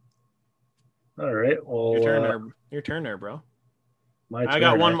 All right. Well, Your turn there, bro. I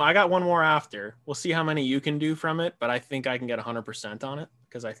got one more after. We'll see how many you can do from it, but I think I can get 100% on it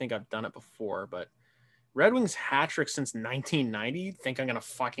because I think I've done it before. But Red Wings hat trick since 1990. Think I'm gonna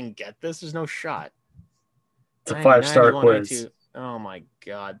fucking get this? There's no shot. It's a 5-star quiz. Oh my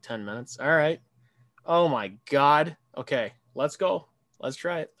god, 10 minutes. All right. Oh my god. Okay, let's go. Let's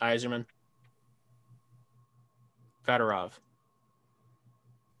try it. Yzerman. Fedorov.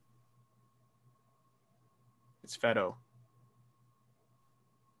 It's Fedo.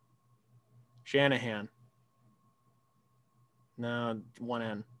 Shanahan. No, one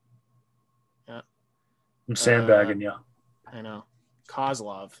N. Yeah. I'm sandbagging you. I know.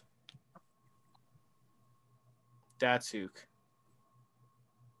 Kozlov. Datsuk.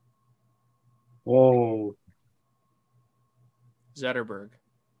 Whoa. Zetterberg.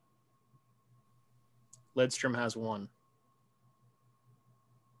 Lidstrom has one.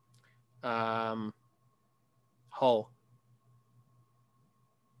 Hull.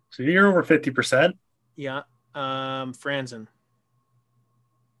 So you're over 50%? Yeah. Franzen.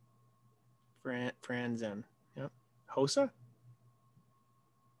 Franzen. Yep. Hossa?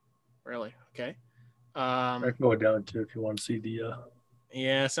 Really? Okay. I can go down too if you want to see the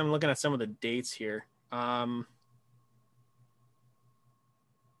yeah, so I'm looking at some of the dates here. Verbeek.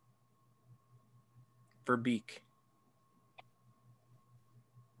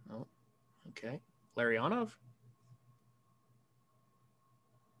 Oh, okay. Larionov?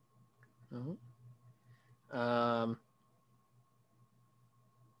 Oh.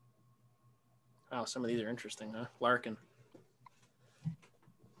 Oh, some of these are interesting, huh? Larkin.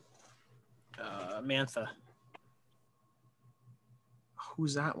 Mantha.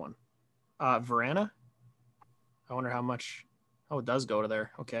 Who's that one? Verana? I wonder how much. Oh, it does go to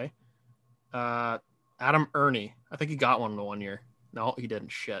there. Okay. Adam Ernie. I think he got one in the 1 year. No, he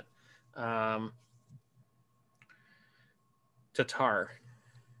didn't. Shit. Tatar.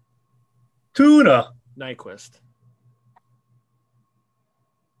 Tuna. Nyquist.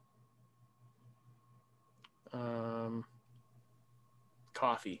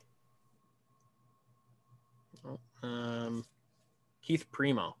 Coffee. Keith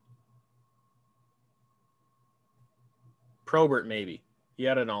Primo. Probert, maybe. He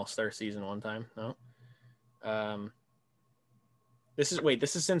had an all-star season one time. No. This is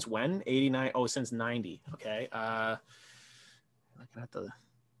since when? 89. Oh, since 90. Okay. Looking at the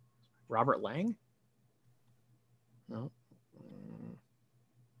Robert Lang? No.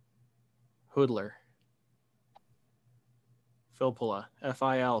 Hoodler. Filppula.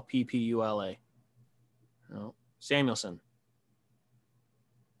 Filppula. No. Samuelson.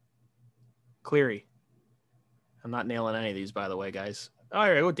 Cleary. I'm not nailing any of these, by the way, guys. All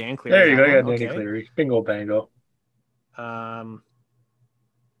right, go Dan Cleary. There you go. I got Danny Cleary. Bingo bango. Trying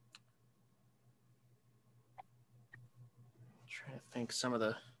to think some of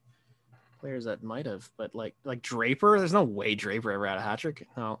the players that might have, but like Draper. There's no way Draper ever had a hat trick.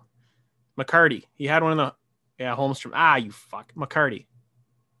 No. McCarty. He had one in the Holmstrom. Ah, you fuck. McCarty.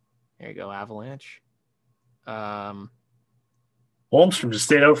 There you go. Avalanche. Holmstrom just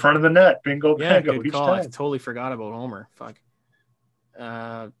stayed out front of the net. Bingo, bango. Good call. I totally forgot about Homer. Fuck.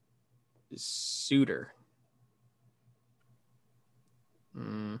 Suter. I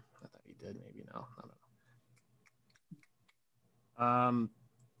thought he did. Maybe no.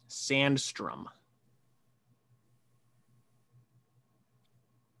 Sandstrom.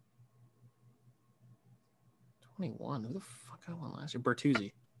 '21. Who the fuck got one last year?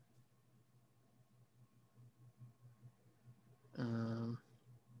 Bertuzzi.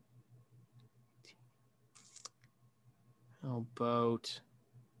 How about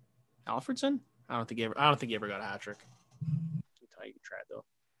Alfredson? I don't think he ever got a hat trick. You tried though.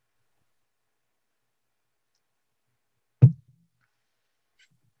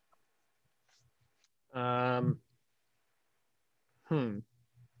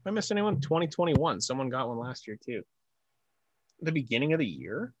 If I missed anyone, 2021. Someone got one last year too. The beginning of the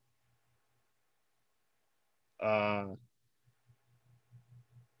year.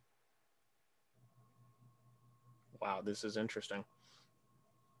 Wow, this is interesting.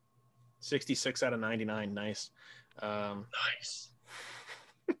 66 out of 99. Nice. Nice.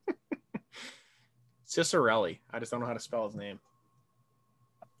 Cicerelli. I just don't know how to spell his name.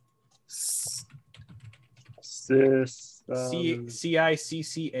 Ciccarelli.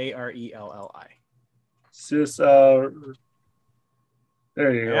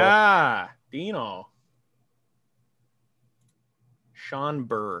 There you go. Yeah, Dino. Sean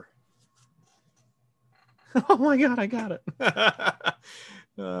Burr. Oh my god, I got it.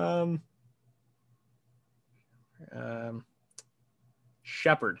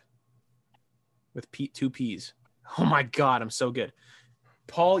 Shepherd with two P's. Oh my god, I'm so good.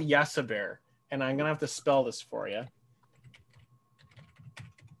 Paul Ysebaert, and I'm gonna have to spell this for you.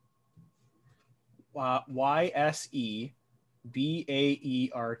 Ysebaert.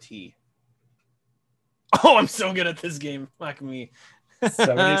 Oh, I'm so good at this game. Fuck me.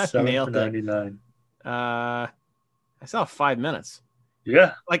 77 Nailed for it. 99. I still have 5 minutes.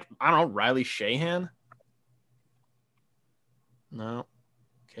 Yeah. Like, I don't know, Riley Shahan? No.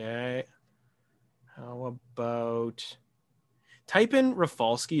 Okay. How about type in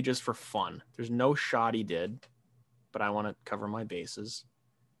Rafalski just for fun? There's no shot he did, but I want to cover my bases.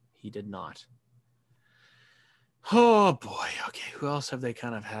 He did not. Oh boy. Okay. Who else have they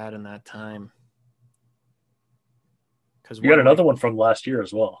kind of had in that time? Because You got another one from last year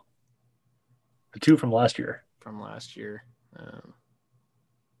as well. The two from last year. From last year.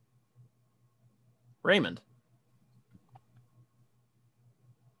 Raymond.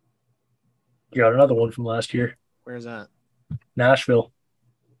 You got another one from last year. Where's that? Nashville.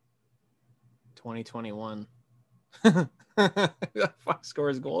 2021. Who the fuck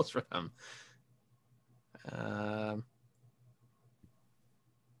scores goals for them?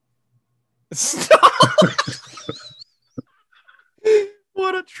 Stop!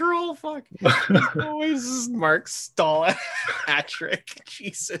 What a troll! Fuck. Always Mark Stahl hat trick.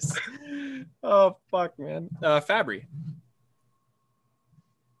 Jesus. Oh fuck, man. Fabry.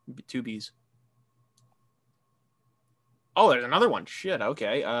 2 B's. Oh, there's another one. Shit.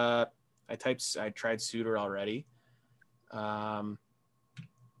 Okay. I tried Suter already. Why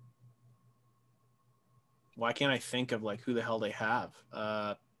can't I think of like who the hell they have?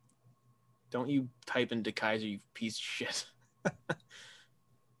 Don't you type in DeKaiser, you piece of shit.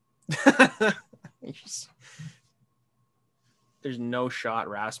 There's no shot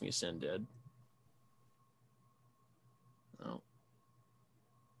Rasmussen did. Oh.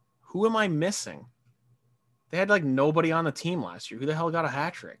 Who am I missing? They had like nobody on the team last year. Who the hell got a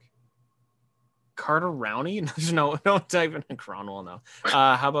hat trick? Carter Rowney? There's no, don't type in Cronwell now.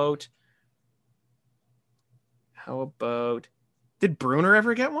 How about did Bruner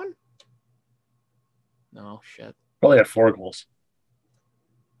ever get one? No, shit. Probably had 4 goals.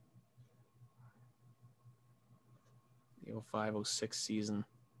 The 05-06 season.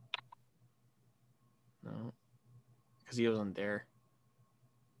 No. Because he wasn't there.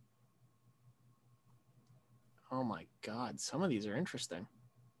 Oh my God. Some of these are interesting.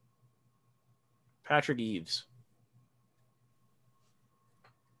 Patrick Eaves.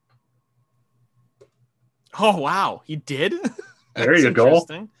 Oh, wow. He did? There you go.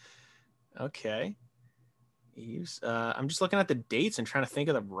 Okay. Eaves. I'm just looking at the dates and trying to think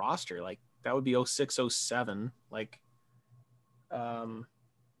of the roster. Like, that would be 06, 07. Like, I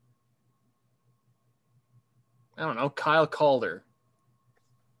don't know. Kyle Calder.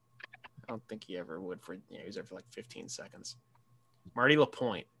 I don't think he ever would for, he was there for like 15 seconds. Marty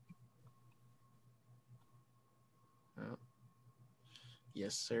Lapointe. Oh.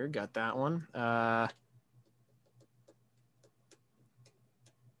 Yes, sir. Got that one. How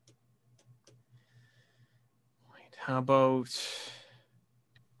about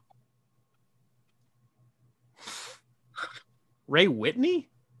Ray Whitney?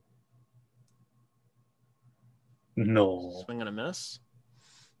 No. Swing and a miss.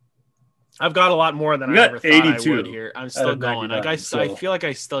 I've got a lot more than You I got ever thought I 82 would here. I'm still going. 99, I so. feel like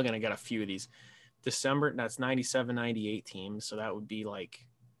I'm still going to get a few of these. December, that's 97, 98 teams. So that would be like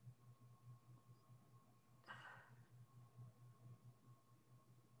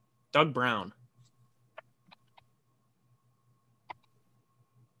Doug Brown.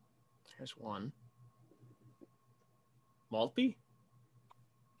 There's one. Maltby?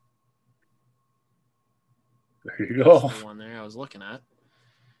 There you go. That's the one there I was looking at.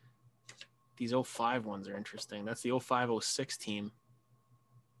 These 05 ones are interesting. That's the 05-06 team.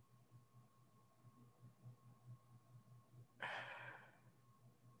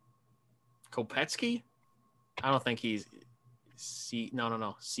 Kopetsky? I don't think he's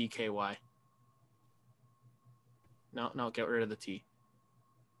no. CKY. No, get rid of the T.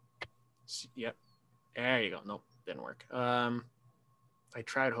 Yep. There you go. Nope, didn't work. I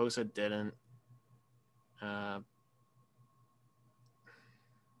tried Hosa, didn't.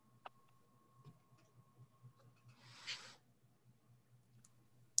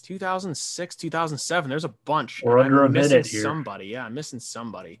 2006, 2007. There's a bunch. We're under a missing minute here. Somebody. Yeah, I'm missing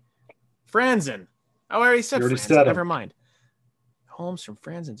somebody. Franzen. Oh, I already said You already Franzen. said him. Never mind. Holmes from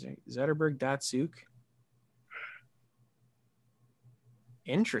Franzen. Zetterberg, Datsuk.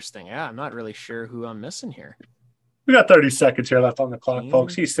 Interesting. Yeah, I'm not really sure who I'm missing here. We got 30 seconds here left on the clock, Team.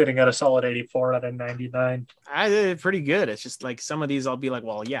 folks. He's sitting at a solid 84 out of 99. I did pretty good. It's just like some of these I'll be like,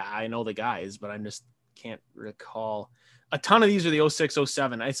 well, yeah, I know the guys, but I'm just can't recall. A ton of these are the 06,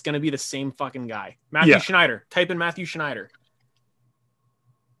 07. It's going to be the same fucking guy. Matthew Schneider. Type in Matthew Schneider.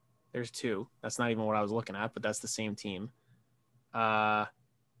 There's 2. That's not even what I was looking at, but that's the same team. 10,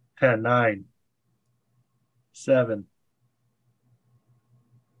 9, 7.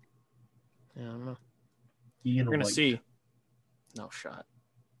 Yeah, I don't know. We're going to see. No shot.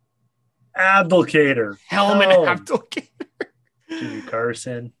 Abdelkader. Helman Abdelkader. Jimmy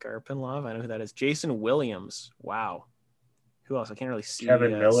Carson. Garpenlov. I know who that is. Jason Williams. Wow. Who else? I can't really see.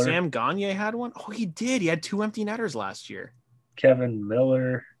 Kevin Miller. Sam Gagne had one. Oh, he did. He had 2 empty netters last year. Kevin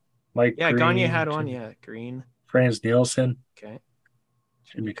Miller. Mike Green. Gagne had one. Yeah, Green. Franz Nielsen. Okay.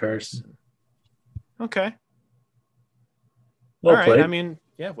 Jimmy Carson. Okay. Well All played. right. I mean,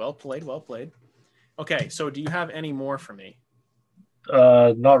 yeah, well played. Well played. Okay, so do you have any more for me?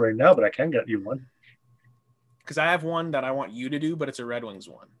 Not right now, but I can get you one. Because I have one that I want you to do, but it's a Red Wings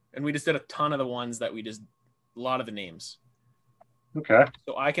one. And we just did a ton of the ones that a lot of the names. Okay.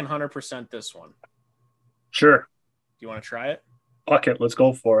 So I can 100% this one. Sure. Do you want to try it? Fuck it. Let's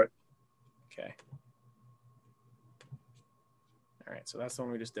go for it. Okay. All right, so that's the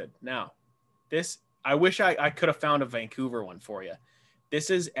one we just did. Now, this, I wish I could have found a Vancouver one for you. This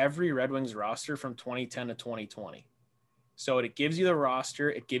is every Red Wings roster from 2010 to 2020. So it gives you the roster,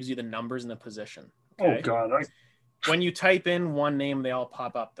 it gives you the numbers and the position. Okay? Oh, God. When you type in one name, they all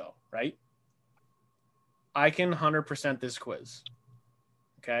pop up, though, right? I can 100% this quiz.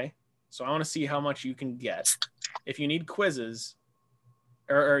 Okay? So I want to see how much you can get. If you need quizzes,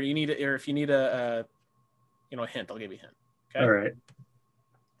 or if you need a hint, I'll give you a hint. Okay? All right.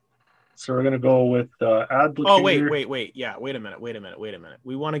 So we're going to go with Abdelkader. Oh, wait. Yeah, wait a minute.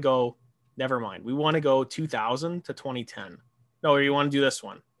 We want to go, never mind. We want to go 2000 to 2010. No, you want to do this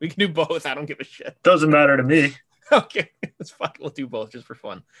one. We can do both. I don't give a shit. Doesn't matter to me. Okay, let's we'll do both just for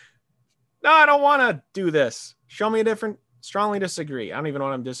fun. No, I don't want to do this. Show me a different, strongly disagree. I don't even know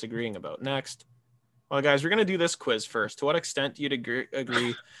what I'm disagreeing about. Next. Well, guys, we're going to do this quiz first. To what extent do you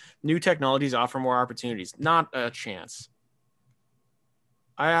agree new technologies offer more opportunities? Not a chance.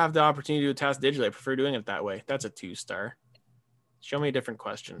 I have the opportunity to test digitally. I prefer doing it that way. That's a 2-star. Show me a different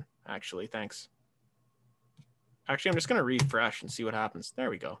question, actually. Thanks. Actually, I'm just going to refresh and see what happens. There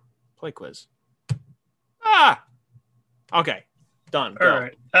we go. Play quiz. Ah! Okay. Done. Go. All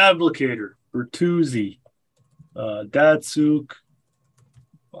right. Abdelkader. Bertuzzi. Datsuk.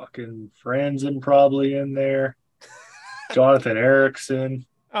 Fucking Franzen probably in there. Jonathan Erickson.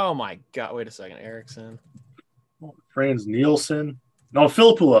 Oh, my God. Wait a second. Erickson. Franz Nielsen. No,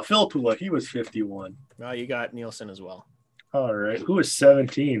 Filppula. He was 51. Well, you got Nielsen as well. All right. Who was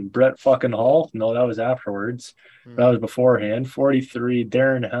 17? Brett fucking Hall? No, that was afterwards. That was beforehand. 43,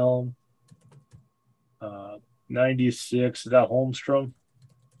 Darren Helm. 96, is that Holmstrom?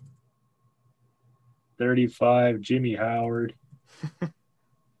 35, Jimmy Howard.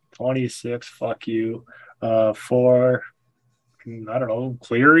 26, fuck you. 4, I don't know,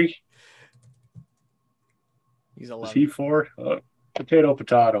 Cleary? He's 11. Is he 4? Potato.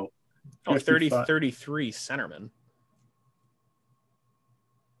 Oh, 33 centerman.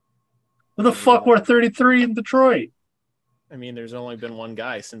 Who the fuck were 33 in Detroit? I mean, there's only been one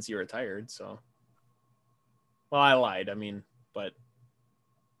guy since he retired, so. Well, I lied. I mean, but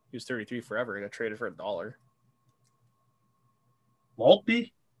he was 33 forever. He got traded for $1.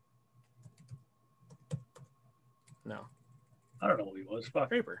 Maltby? No. I don't know who he was. Fuck.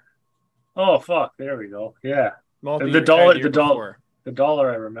 Draper. Oh, fuck. There we go. Yeah. Maltby The retired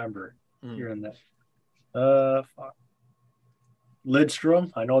dollar I remember. You're in that. Fuck.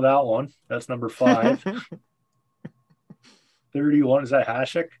 Lidstrom. I know that one. That's number 5. 31. Is that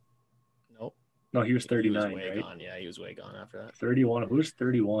Hasek? Nope. No, he was 39. He was way right? gone. Yeah, he was way gone after that. 31. Who's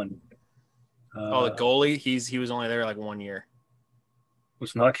 31? The goalie. He was only there like 1 year.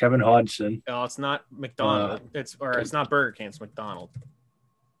 It's not Kevin Hodgson. No, it's not McDonald. It's not Burger King. It's McDonald.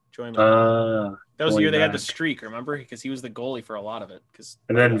 Joey That McDonald. That was the year they had the streak. Remember, because he was the goalie for a lot of it.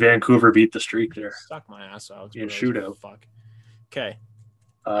 And then Vancouver beat the streak there. Suck my ass out. In shootout. Fuck. Okay.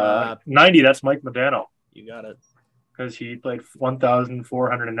 90. That's Mike Modano. You got it. Because he played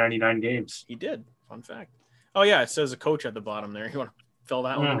 1,499 games. He did. Fun fact. Oh yeah, it says a coach at the bottom there. You want to fill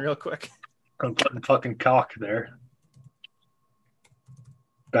that one in real quick? I'm putting fucking cock there.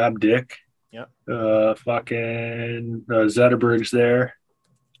 Bab Dick. Yep. Fucking Zetterberg's there.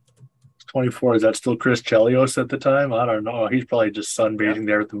 24. Is that still Chris Chelios at the time? I don't know. He's probably just sunbathing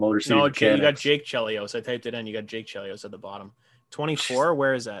there at the Motor City. No, Mechanics. you got Jake Chelios. I typed it in. You got Jake Chelios at the bottom. 24.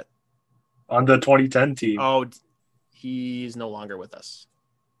 Where is that? On the 2010 team. Oh, he's no longer with us.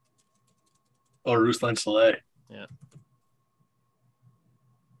 Oh, Ruslan Saleh. Yeah.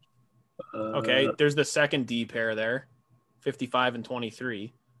 Okay, there's the second D pair there, 55 and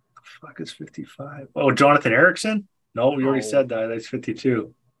 23. Fuck is 55? Oh, Jonathan Erickson? No, we already No. said that. That's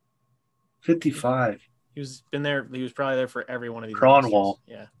 52. 55. He was probably there for every one of these. Cronwall. Races.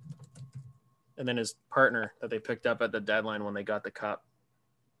 Yeah. And then his partner that they picked up at the deadline when they got the cup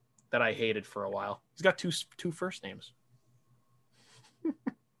that I hated for a while. He's got two first names.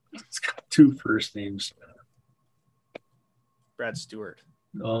 It's got 2 first names. Brad Stewart.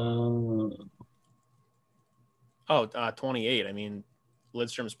 Oh, 28. I mean,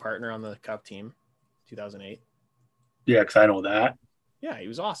 Lidstrom's partner on the cup team, 2008. yeah, because I know that. Yeah, he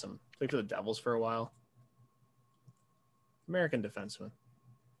was awesome. Played for the Devils for a while. American defenseman.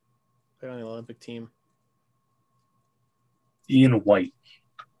 Played on the Olympic team. Ian White.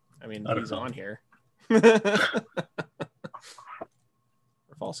 I mean, I don't he's know. on here.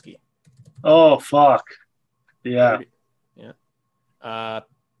 Rafalski. Oh, fuck. Yeah. Yeah. I'm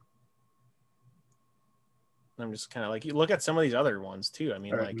just kind of like, you look at some of these other ones too. I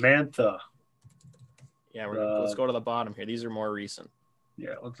mean, All right, like, Mantha. yeah, let's go to the bottom here. These are more recent.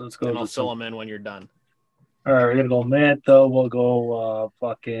 Yeah, let's go. And I'll to fill some... them in when you're done. All right, we're going to go Mantha. We'll go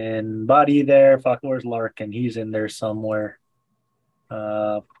fucking Buddy there. Fuck, where's Larkin? He's in there somewhere.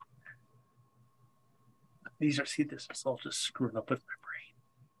 This is all just screwing up with my brain.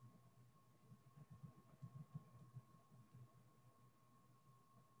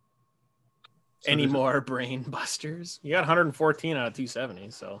 So Any more brain busters? You got 114 out of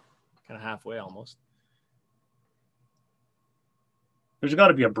 270, so kind of halfway almost. There's got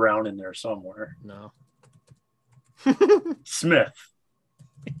to be a Brown in there somewhere. No. Smith.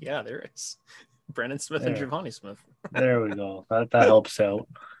 Yeah, there is. Brennan Smith There. and Giovanni Smith. There we go. That helps out.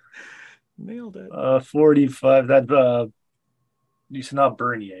 Nailed it. 45. That you said not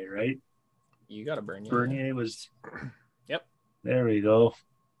Bernier, right? You got to burn you. Bernier was. Yep. There we go.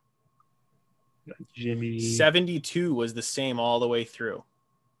 Got Jimmy. 72 was the same all the way through.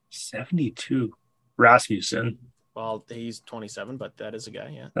 72. Rasmussen. Well, he's 27, but that is a guy,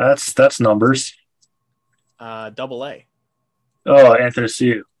 yeah. That's numbers. Double A. Oh, Anthony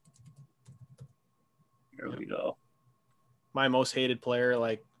Sue. Here we go. My most hated player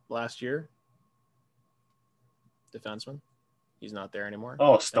like last year. Defenseman. He's not there anymore.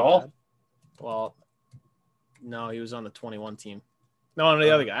 Oh, Thank Stahl? God. Well, no, he was on the 21 team. No,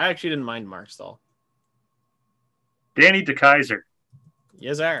 the other guy. I actually didn't mind Mark Stahl. Danny DeKaiser.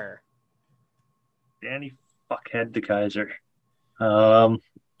 Yes, sir. Danny fuckhead DeKaiser. Oh,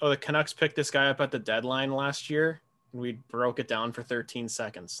 the Canucks picked this guy up at the deadline last year, and we broke it down for 13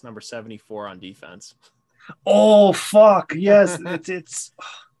 seconds. Number 74 on defense. Oh, fuck. Yes, it's. It's got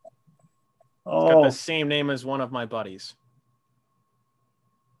Oh, the same name as one of my buddies.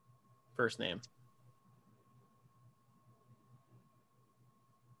 First name.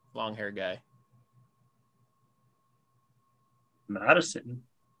 Long hair guy. Madison.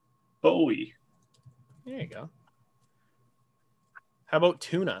 Bowie. There you go. How about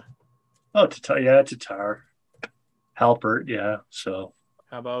Tuna? Oh, Tatar. Halpert, yeah. So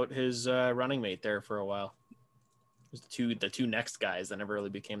How about his running mate there for a while? It was the two next guys that never really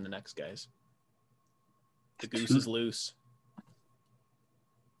became the next guys. The goose is loose.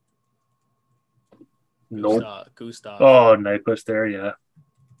 nope. Gustav. Oh, Nyquist there, yeah.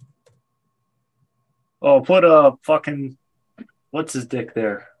 Oh, put a fucking what's his dick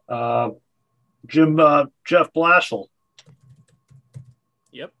there? Jeff Blashill.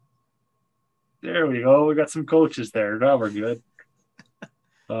 Yep. There we go. We got some coaches there. Now we're good.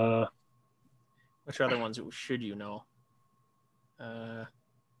 Which other ones should you know?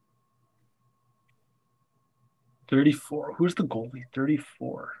 34. Who's the goalie?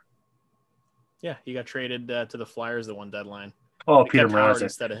 34. Yeah, he got traded to the Flyers the one deadline. Oh, They Peter kept Howard Mrazek.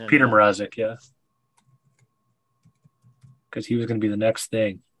 instead of him. Peter yeah. Mrazek, yeah. Because he was going to be the next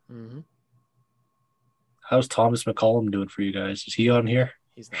thing. Mm-hmm. How's Thomas McCollum doing for you guys? Is he on here?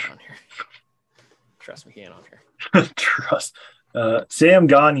 He's not on here. Trust me, he ain't on here. Trust. Sam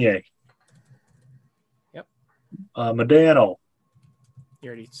Gagne. Yep. Medano. You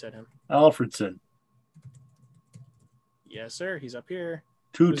already said him. Alfredson. Yes, sir. He's up here.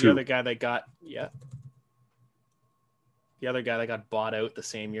 Who's the Tutu. other guy that got the other guy that got bought out the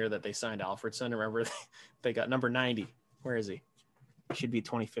same year that they signed Alfredson? Remember, they got number 90. Where is he? He should be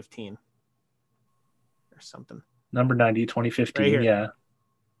 2015 or something. Number 90, 2015. Right here. Yeah.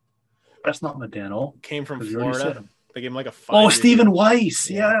 That's not Medano. Came from 'cause you already said Florida. him. They gave him like a 5. Oh, Stephen Weiss.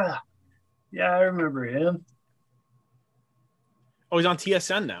 Yeah. Yeah, I remember him. Oh, he's on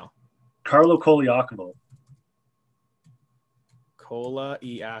TSN now. Carlo Koliakovo. Kola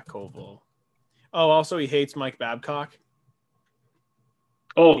Iakovo. Oh, also he hates Mike Babcock.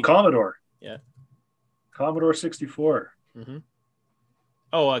 Oh, Commodore. Yeah. Commodore 64. Mm-hmm.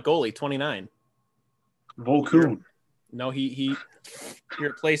 Oh, goalie 29. Volkun. No, he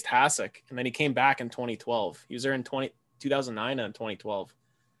replaced Hasek, and then he came back in 2012. He was there in 2009 and 2012.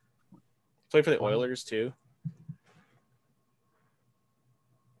 Played for the Oilers too.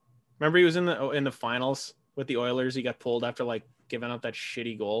 Remember, he was in the finals with the Oilers. He got pulled after like giving up that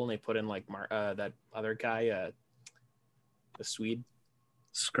shitty goal, and they put in like that other guy, the Swede.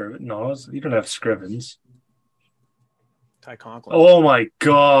 Scriven? No, you don't have Scrivens. Ty Conklin. Oh my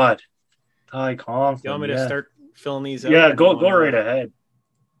God, Ty Conklin. You want me to start filling these out? Yeah, go right ahead.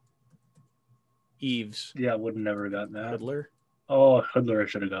 Eves. Yeah, would have never gotten that. Hudler. Oh, Hudler I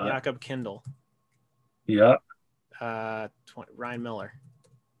should have got. Jakob Kindle. Yeah. Ryan Miller.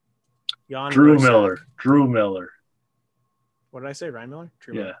 Jan Drew Bursak. Miller. Drew Miller. What did I say? Ryan Miller?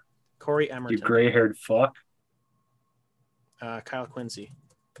 Drew Yeah. Miller. Corey Emerton. You gray-haired fuck. Kyle Quincy.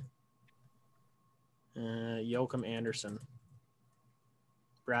 Joachim Anderson.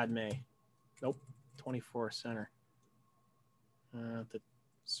 Brad May. Nope. 24 center. Have to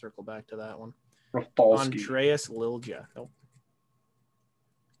circle back to that one. Rafalski. Andreas Lilja. Nope.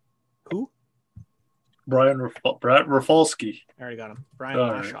 Who? Brad Rafalski. I already got him. Brian All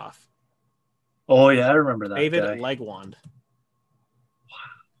Lashoff. Right. Oh, yeah, I remember that David guy. Legwand.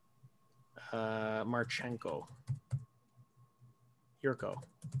 Marchenko. Yurko.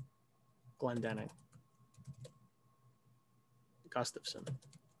 Glendenning. Gustafson.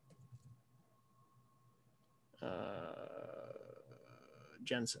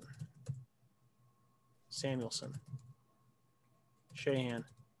 Jensen. Samuelson. Shahan.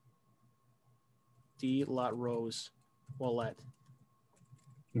 D. Lot Rose. Willette.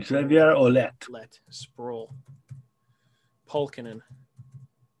 Xavier Ouellet. Sproul. Pulkkinen.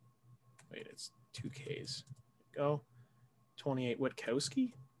 Wait, it's 2 Ks. Go. 28.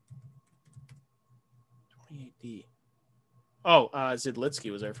 Witkowski? 28D. Oh,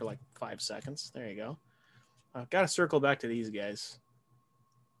 Zidlitsky was there for like 5 seconds. There you go. Got to circle back to these guys.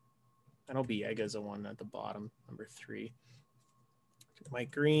 I know Biega's the one at the bottom, number 3.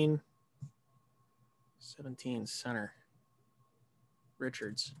 Mike Green. 17, center.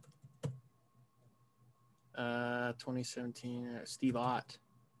 Richards. 2017, Steve Ott.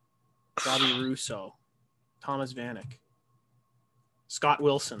 Bobby Russo. Thomas Vanek. Scott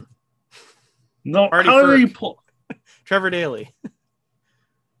Wilson. No, Artie how Ferg. did he pull? Trevor Daley.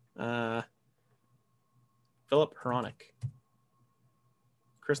 Philip Hronik.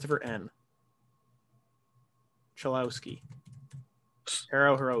 Christopher N. Chalowski.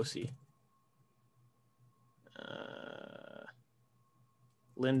 Haro Hiroshi.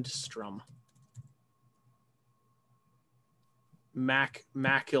 Lindstrom.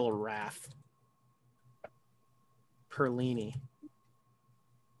 McIlrath. Perlini.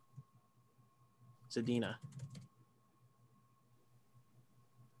 Zadina.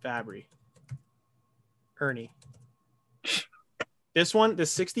 Fabry. Ernie. This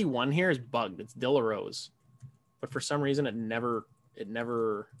 61 here is bugged. It's Dilla Rose. But for some reason it never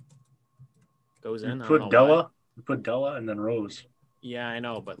goes in. You put Della and then Rose. Yeah, I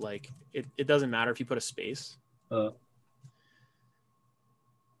know, but like it doesn't matter if you put a space. 22.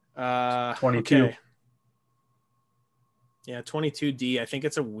 Okay. Yeah, 22D. I think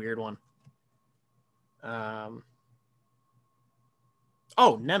it's a weird one.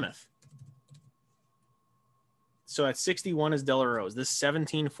 Nemeth. So at 61 is Della Rose. This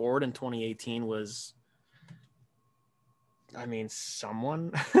 17 forward in 2018 was,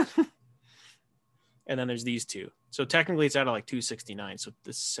 someone. And then there's these two. So technically it's out of like 269. So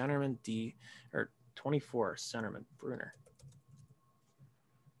the centerman 24 centerman Bruner.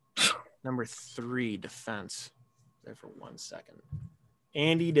 Number 3 defense. There for 1 second.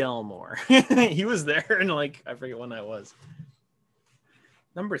 Andy Delmore. He was there and I forget when that was.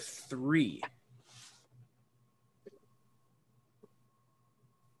 Number 3.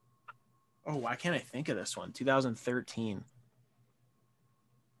 Oh, why can't I think of this one? 2013.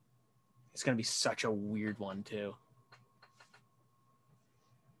 It's going to be such a weird one, too.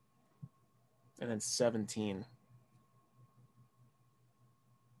 And then 17.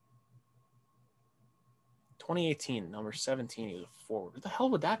 2018, number 17, he was a forward. What the hell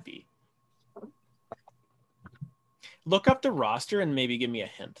would that be? Look up the roster and maybe give me a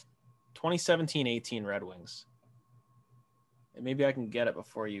hint. 2017-18 Red Wings. And maybe I can get it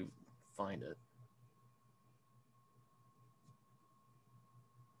before you find it.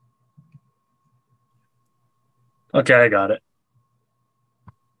 Okay, I got it.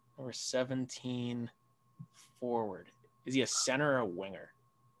 Number 17 forward. Is he a center or a winger?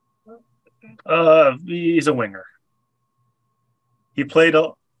 He's a winger. He played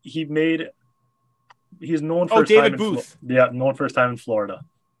he's known for his David time Booth. known for his time in Florida.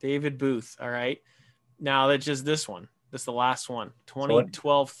 David Booth. All right. Now that's just this one. This is the last one.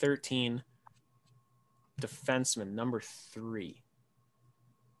 2012-13 defenseman, number 3.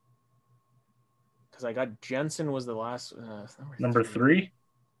 Because I got Jensen was the last. Number 3?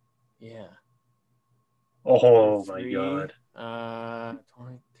 Yeah. Oh, my God.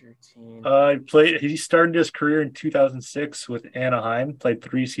 2013. He started his career in 2006 with Anaheim, played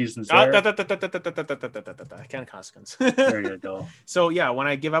 3 seasons there. Ken Hoskins. There you go. So, yeah, when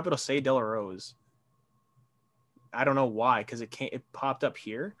I give up, it'll say De La Rose. I don't know why, because it popped up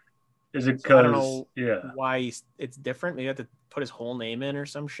here. Is it because I don't know why it's different? Maybe I have to put his whole name in or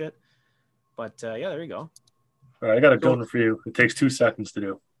some shit. But yeah, there you go. All right, I got a good one for you. It takes 2 seconds to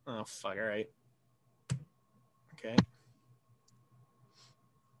do. Oh fuck! All right. Okay.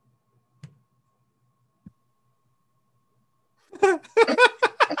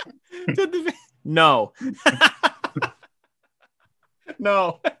 No.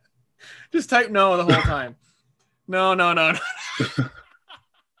 No. Just type no the whole time. No.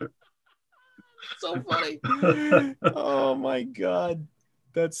 So funny. Oh my God.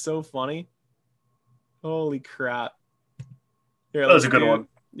 That's so funny. Holy crap. Here, that was a good one.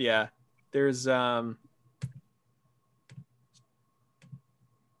 Yeah. There's so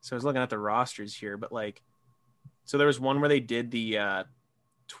I was looking at the rosters here, but like so there was one where they did the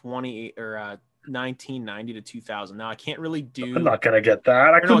 1990 to 2000. Now I can't really do. I'm not gonna get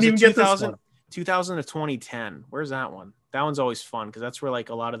that. I couldn't even get this one. 2000 to 2010. Where's that one? That one's always fun because that's where like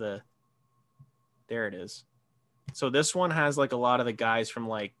a lot of the. There it is. So this one has like a lot of the guys from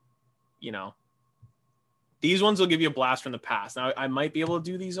like, you know. These ones will give you a blast from the past. Now I might be able to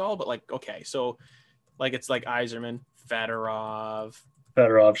do these all, but like okay, so like it's like Yzerman, Fedorov,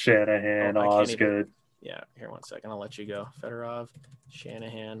 Shanahan, Osgood. Yeah, here 1 second. I'll let you go. Fedorov,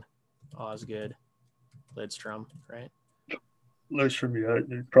 Shanahan, Osgood, Lidstrom, right? Lidstrom, yeah.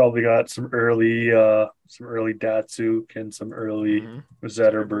 You probably got some early Datsuk and some early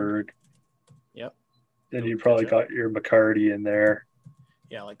Zetterberg. Yep. Then you probably got your McCarty in there.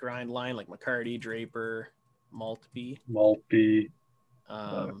 Yeah, like grind line, like McCarty, Draper, Maltby.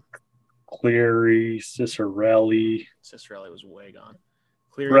 Cleary, Cicerelli. Cicerelli was way gone.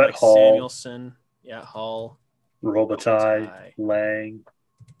 Cleary, Brett like Hull. Samuelson. Yeah, Hull. Robitaille. Lang.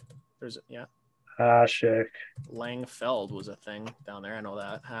 There's Hasek. Langfeld was a thing down there. I know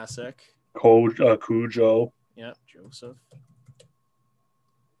that. Hasek. Cujo. Yeah, Joseph.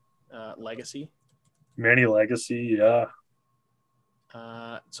 Legacy. Manny Legacy, yeah.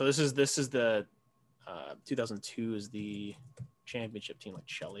 So this is the 2002 is the championship team, like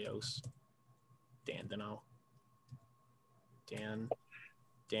Chelios, Dandino, Dan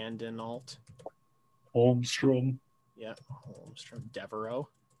Denault, Holmstrom. Yeah, Holmstrom, Devereaux,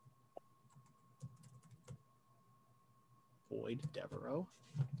 Boyd, Devereaux,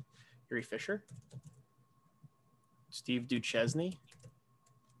 Yuri Fisher, Steve Duchesne,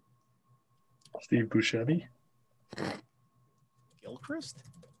 Steve Buscemi, Gilchrist,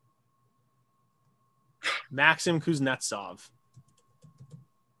 Maxim Kuznetsov,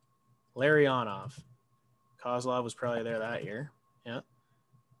 Larionov, Kozlov was probably there that year. Yeah.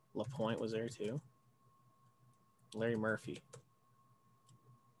 LaPointe was there too. Larry Murphy.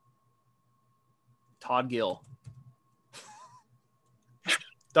 Todd Gill.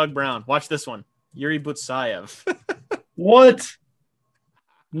 Doug Brown. Watch this one. Yuri Butsayev. What?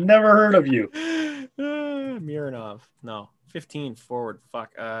 Never heard of you. Mironov. No. 15 forward.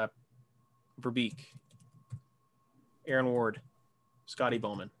 Fuck. Verbeek. Aaron Ward. Scotty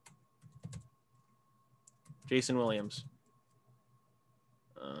Bowman. Jason Williams.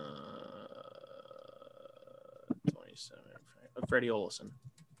 27. Freddie Olson.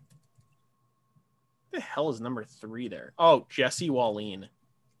 What the hell is number 3 there? Oh, Jesse Wallin.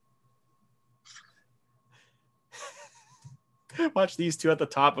 Watch these two at the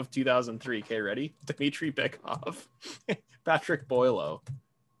top of 2003. Okay, ready? Dmitry Bykov. Patrick Boileau.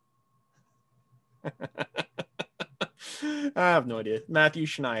 I have no idea. Matthew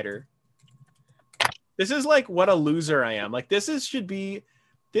Schneider. This is like what a loser I am. Like this should be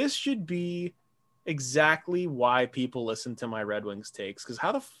exactly why people listen to my Red Wings takes. Because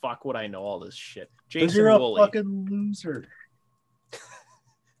how the fuck would I know all this shit? Jason you're Woolley. A fucking loser.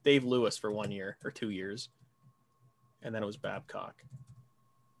 Dave Lewis for 1 year or 2 years. And then it was Babcock.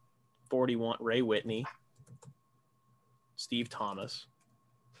 41, Ray Whitney. Steve Thomas.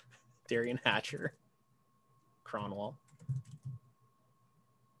 Darian Hatcher. Cronwall.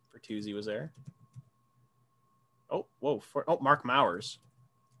 Bertuzzi was there. Oh, whoa. Mark Mowers.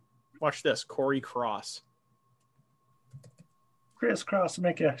 Watch this. Corey Cross. crisscross,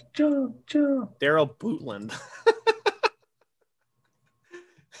 make a jump. Daryl Bootland.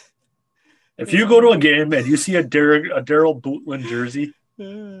 If you go to a game and you see a Daryl Bootland jersey,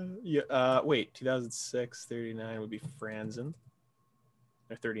 wait, 2006, 39 would be Franzen.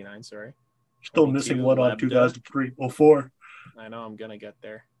 Or 39, sorry. Still missing one on 2003, 04. I know, I'm gonna get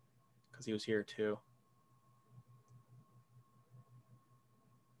there because he was here too.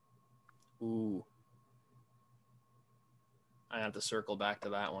 Ooh. I have to circle back to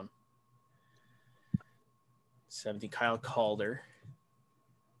that one. 17, Kyle Calder.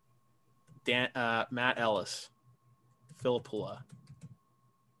 Matt Ellis. Filipula.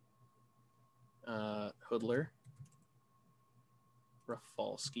 Hoodler.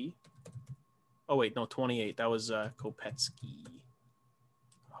 Rafalski. Oh, wait, no, 28. That was Kopetsky.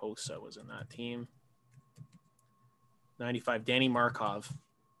 Hossa was in that team. 95, Danny Markov.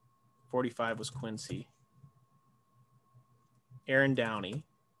 45 was Quincy. Aaron Downey.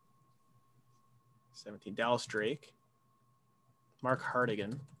 17, Dallas Drake. Mark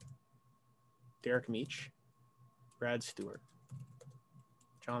Hardigan. Derek Meach. Brad Stewart.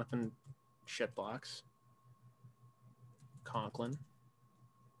 Jonathan Shitbox. Conklin.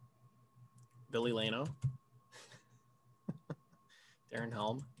 Billy Lano. Darren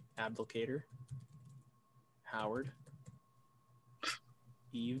Helm. Abdulkader. Howard.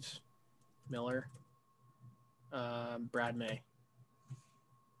 Eves. Miller. Brad May.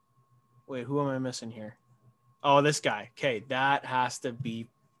 Wait, who am I missing here? Oh, this guy. Okay, that has to be...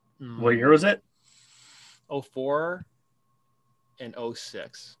 What year was it? 04 and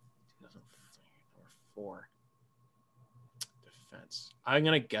 06. 2004. Defense. I'm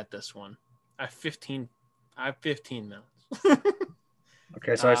going to get this one. I have 15 minutes.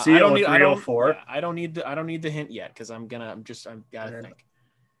 Okay, so I see 0304. I don't need the hint yet because I've got to think.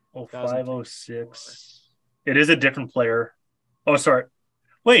 0506. It is a different player. Oh, sorry.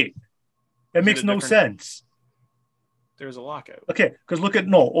 Wait. That makes no sense. There's a lockout. Okay, because look at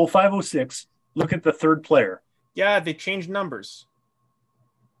 0506. Look at the third player. Yeah, they changed numbers.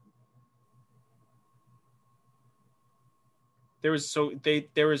 There was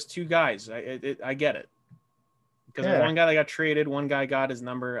two guys. I get it. Because one guy that got traded, one guy got his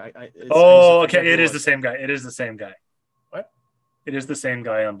number. Okay. It is the same guy. What? It is the same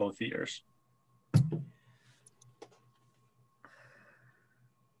guy on both the years.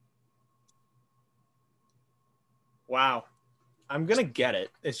 Wow. I'm gonna get it.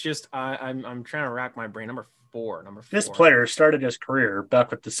 It's just I'm trying to rack my brain. Number four. This player started his career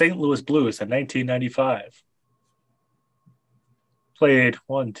back with the St. Louis Blues in 1995. Played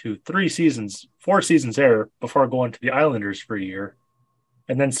 4 seasons there before going to the Islanders for a year,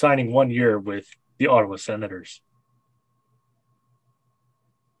 and then signing 1 year with the Ottawa Senators.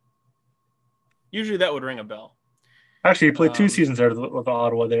 Usually that would ring a bell. Actually, he played 2 seasons there with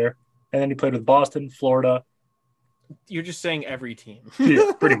Ottawa there, and then he played with Boston, Florida. You're just saying every team.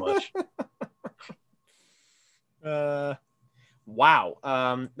 Yeah, pretty much. Wow.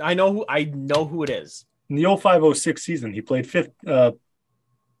 I know who it is. In the 0506 season, he played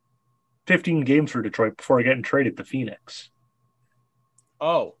 15 games for Detroit before getting traded to Phoenix.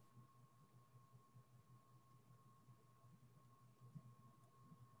 Oh.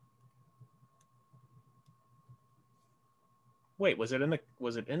 Wait, was it in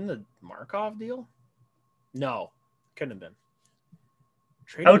the Markov deal? No, couldn't have been.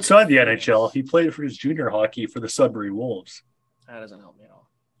 Traded outside the NHL, he played for his junior hockey for the Sudbury Wolves. That doesn't help me at all.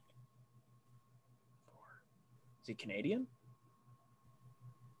 Is he Canadian?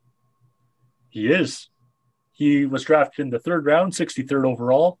 He is. He was drafted in the 3rd round, 63rd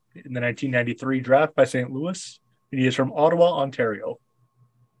overall in the 1993 draft by St. Louis. And he is from Ottawa, Ontario.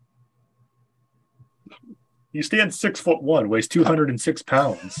 He stands 6'1", weighs 206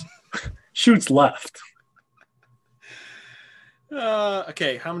 pounds, shoots left.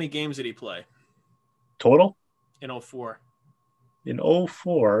 Okay, how many games did he play? Total? In 04. In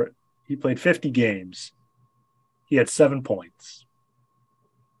 04, he played 50 games. He had 7 points,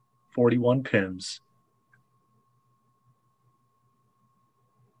 41 PIMs.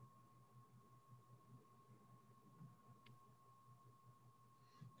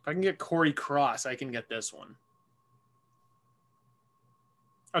 If I can get Corey Cross, I can get this one.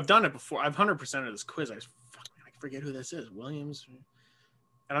 I've done it before. I've 100% of this quiz. I forget who this is. Williams.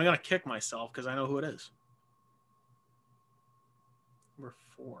 And I'm going to kick myself because I know who it is. Number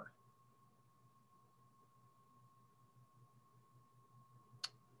 4.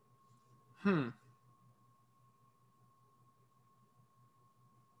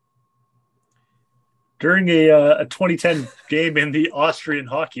 During a 2010 game in the Austrian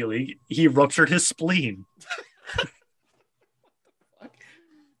Hockey League, he ruptured his spleen.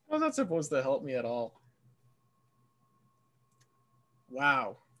 How's that supposed to help me at all?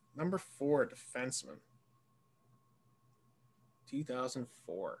 Wow. Number 4, defenseman.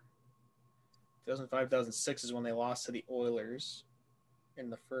 2004. 2005, 2006 is when they lost to the Oilers in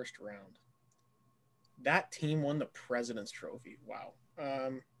the first round. That team won the President's Trophy. Wow.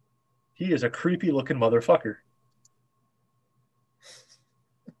 He is a creepy looking motherfucker.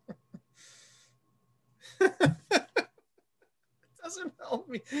 It doesn't help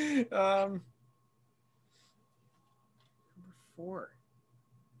me. Number 4.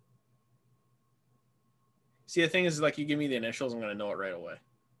 See, the thing is, like, you give me the initials, I'm going to know it right away.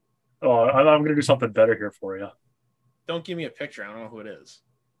 Oh, I'm going to do something better here for you. Don't give me a picture. I don't know who it is.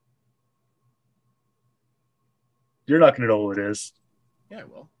 You're not going to know who it is. Yeah, I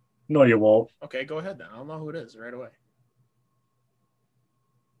will. No, you won't. Okay, go ahead then. I'll know who it is right away.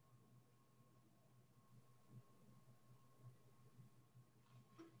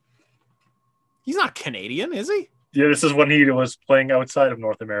 He's not Canadian, is he? Yeah, this is when he was playing outside of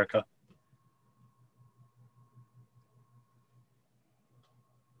North America.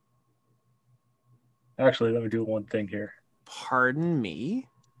 Actually, let me do one thing here. Pardon me?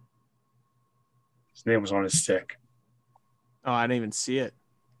 His name was on his stick. Oh, I didn't even see it.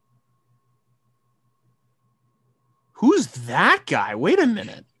 Who's that guy? Wait a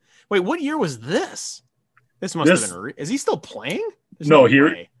minute. Wait, what year was this? This must have been... Is he still playing? There's no,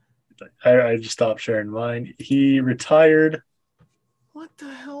 I just stopped sharing mine. He retired. What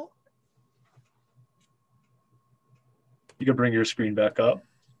the hell? You can bring your screen back up.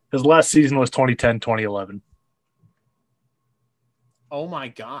 His last season was 2010-2011. Oh my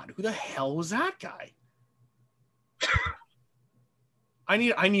God. Who the hell was that guy? I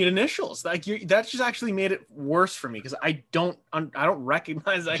need initials. Like that just actually made it worse for me because I don't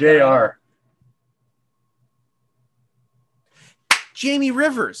recognize that JR. guy. Jamie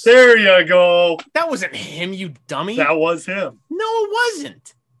Rivers. There you go. That wasn't him, you dummy. That was him. No, it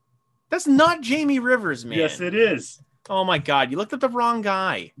wasn't. That's not Jamie Rivers, man. Yes, it is. Oh my God, you looked at the wrong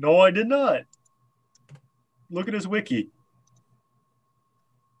guy. No, I did not. Look at his wiki.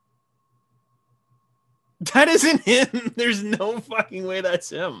 That isn't him. There's no fucking way that's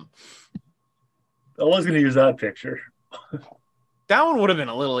him. I was going to use that picture. That one would have been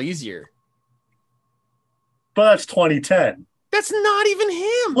a little easier. But that's 2010. That's not even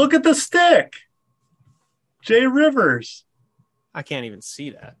him. Look at the stick. Jay Rivers. I can't even see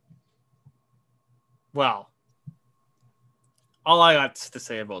that. Well, all I got to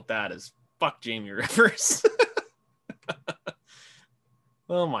say about that is fuck Jamie Rivers.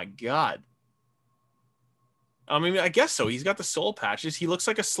 Oh my God. I mean, I guess so. He's got the soul patches. He looks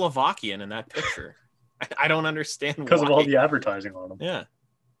like a Slovakian in that picture. I don't understand why. Because of all the advertising on him. Yeah.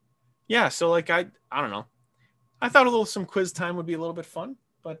 Yeah, so like I don't know. I thought some quiz time would be a little bit fun,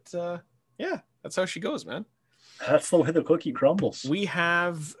 but yeah, that's how she goes, man. That's the way the cookie crumbles. We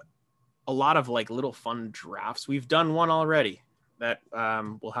have a lot of like little fun drafts. We've done one already that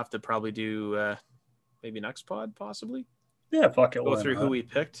we'll have to probably do maybe next pod, possibly. Yeah, fuck it. Go through who we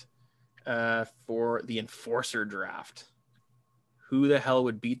picked for the Enforcer draft. Who the hell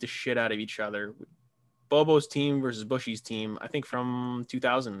would beat the shit out of each other? Bobo's team versus Bushy's team, I think from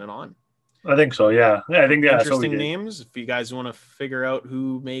 2000 and on. I think so, yeah. Yeah, I think yeah, interesting names. If you guys want to figure out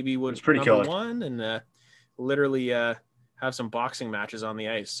who maybe would be number killer. One and literally have some boxing matches on the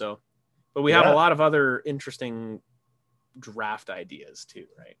ice. So, but we have a lot of other interesting draft ideas too,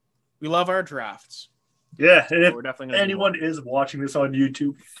 right? We love our drafts. Yeah, and if we're definitely anyone is watching this on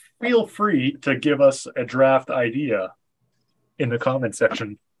YouTube, feel free to give us a draft idea in the comment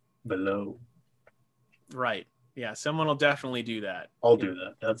section below. Right. Yeah, someone will definitely do that. I'll do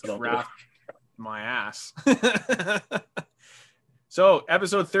that. That's what I'll do. My ass. So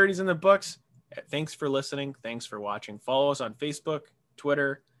episode 30 is in the books. Thanks for listening. Thanks for watching. Follow us on Facebook,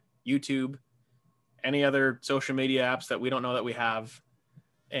 Twitter, YouTube, any other social media apps that we don't know that we have.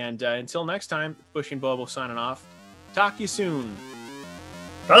 And until next time, Bush and Bobo signing off. Talk to you soon.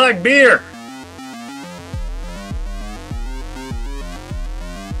 I like beer.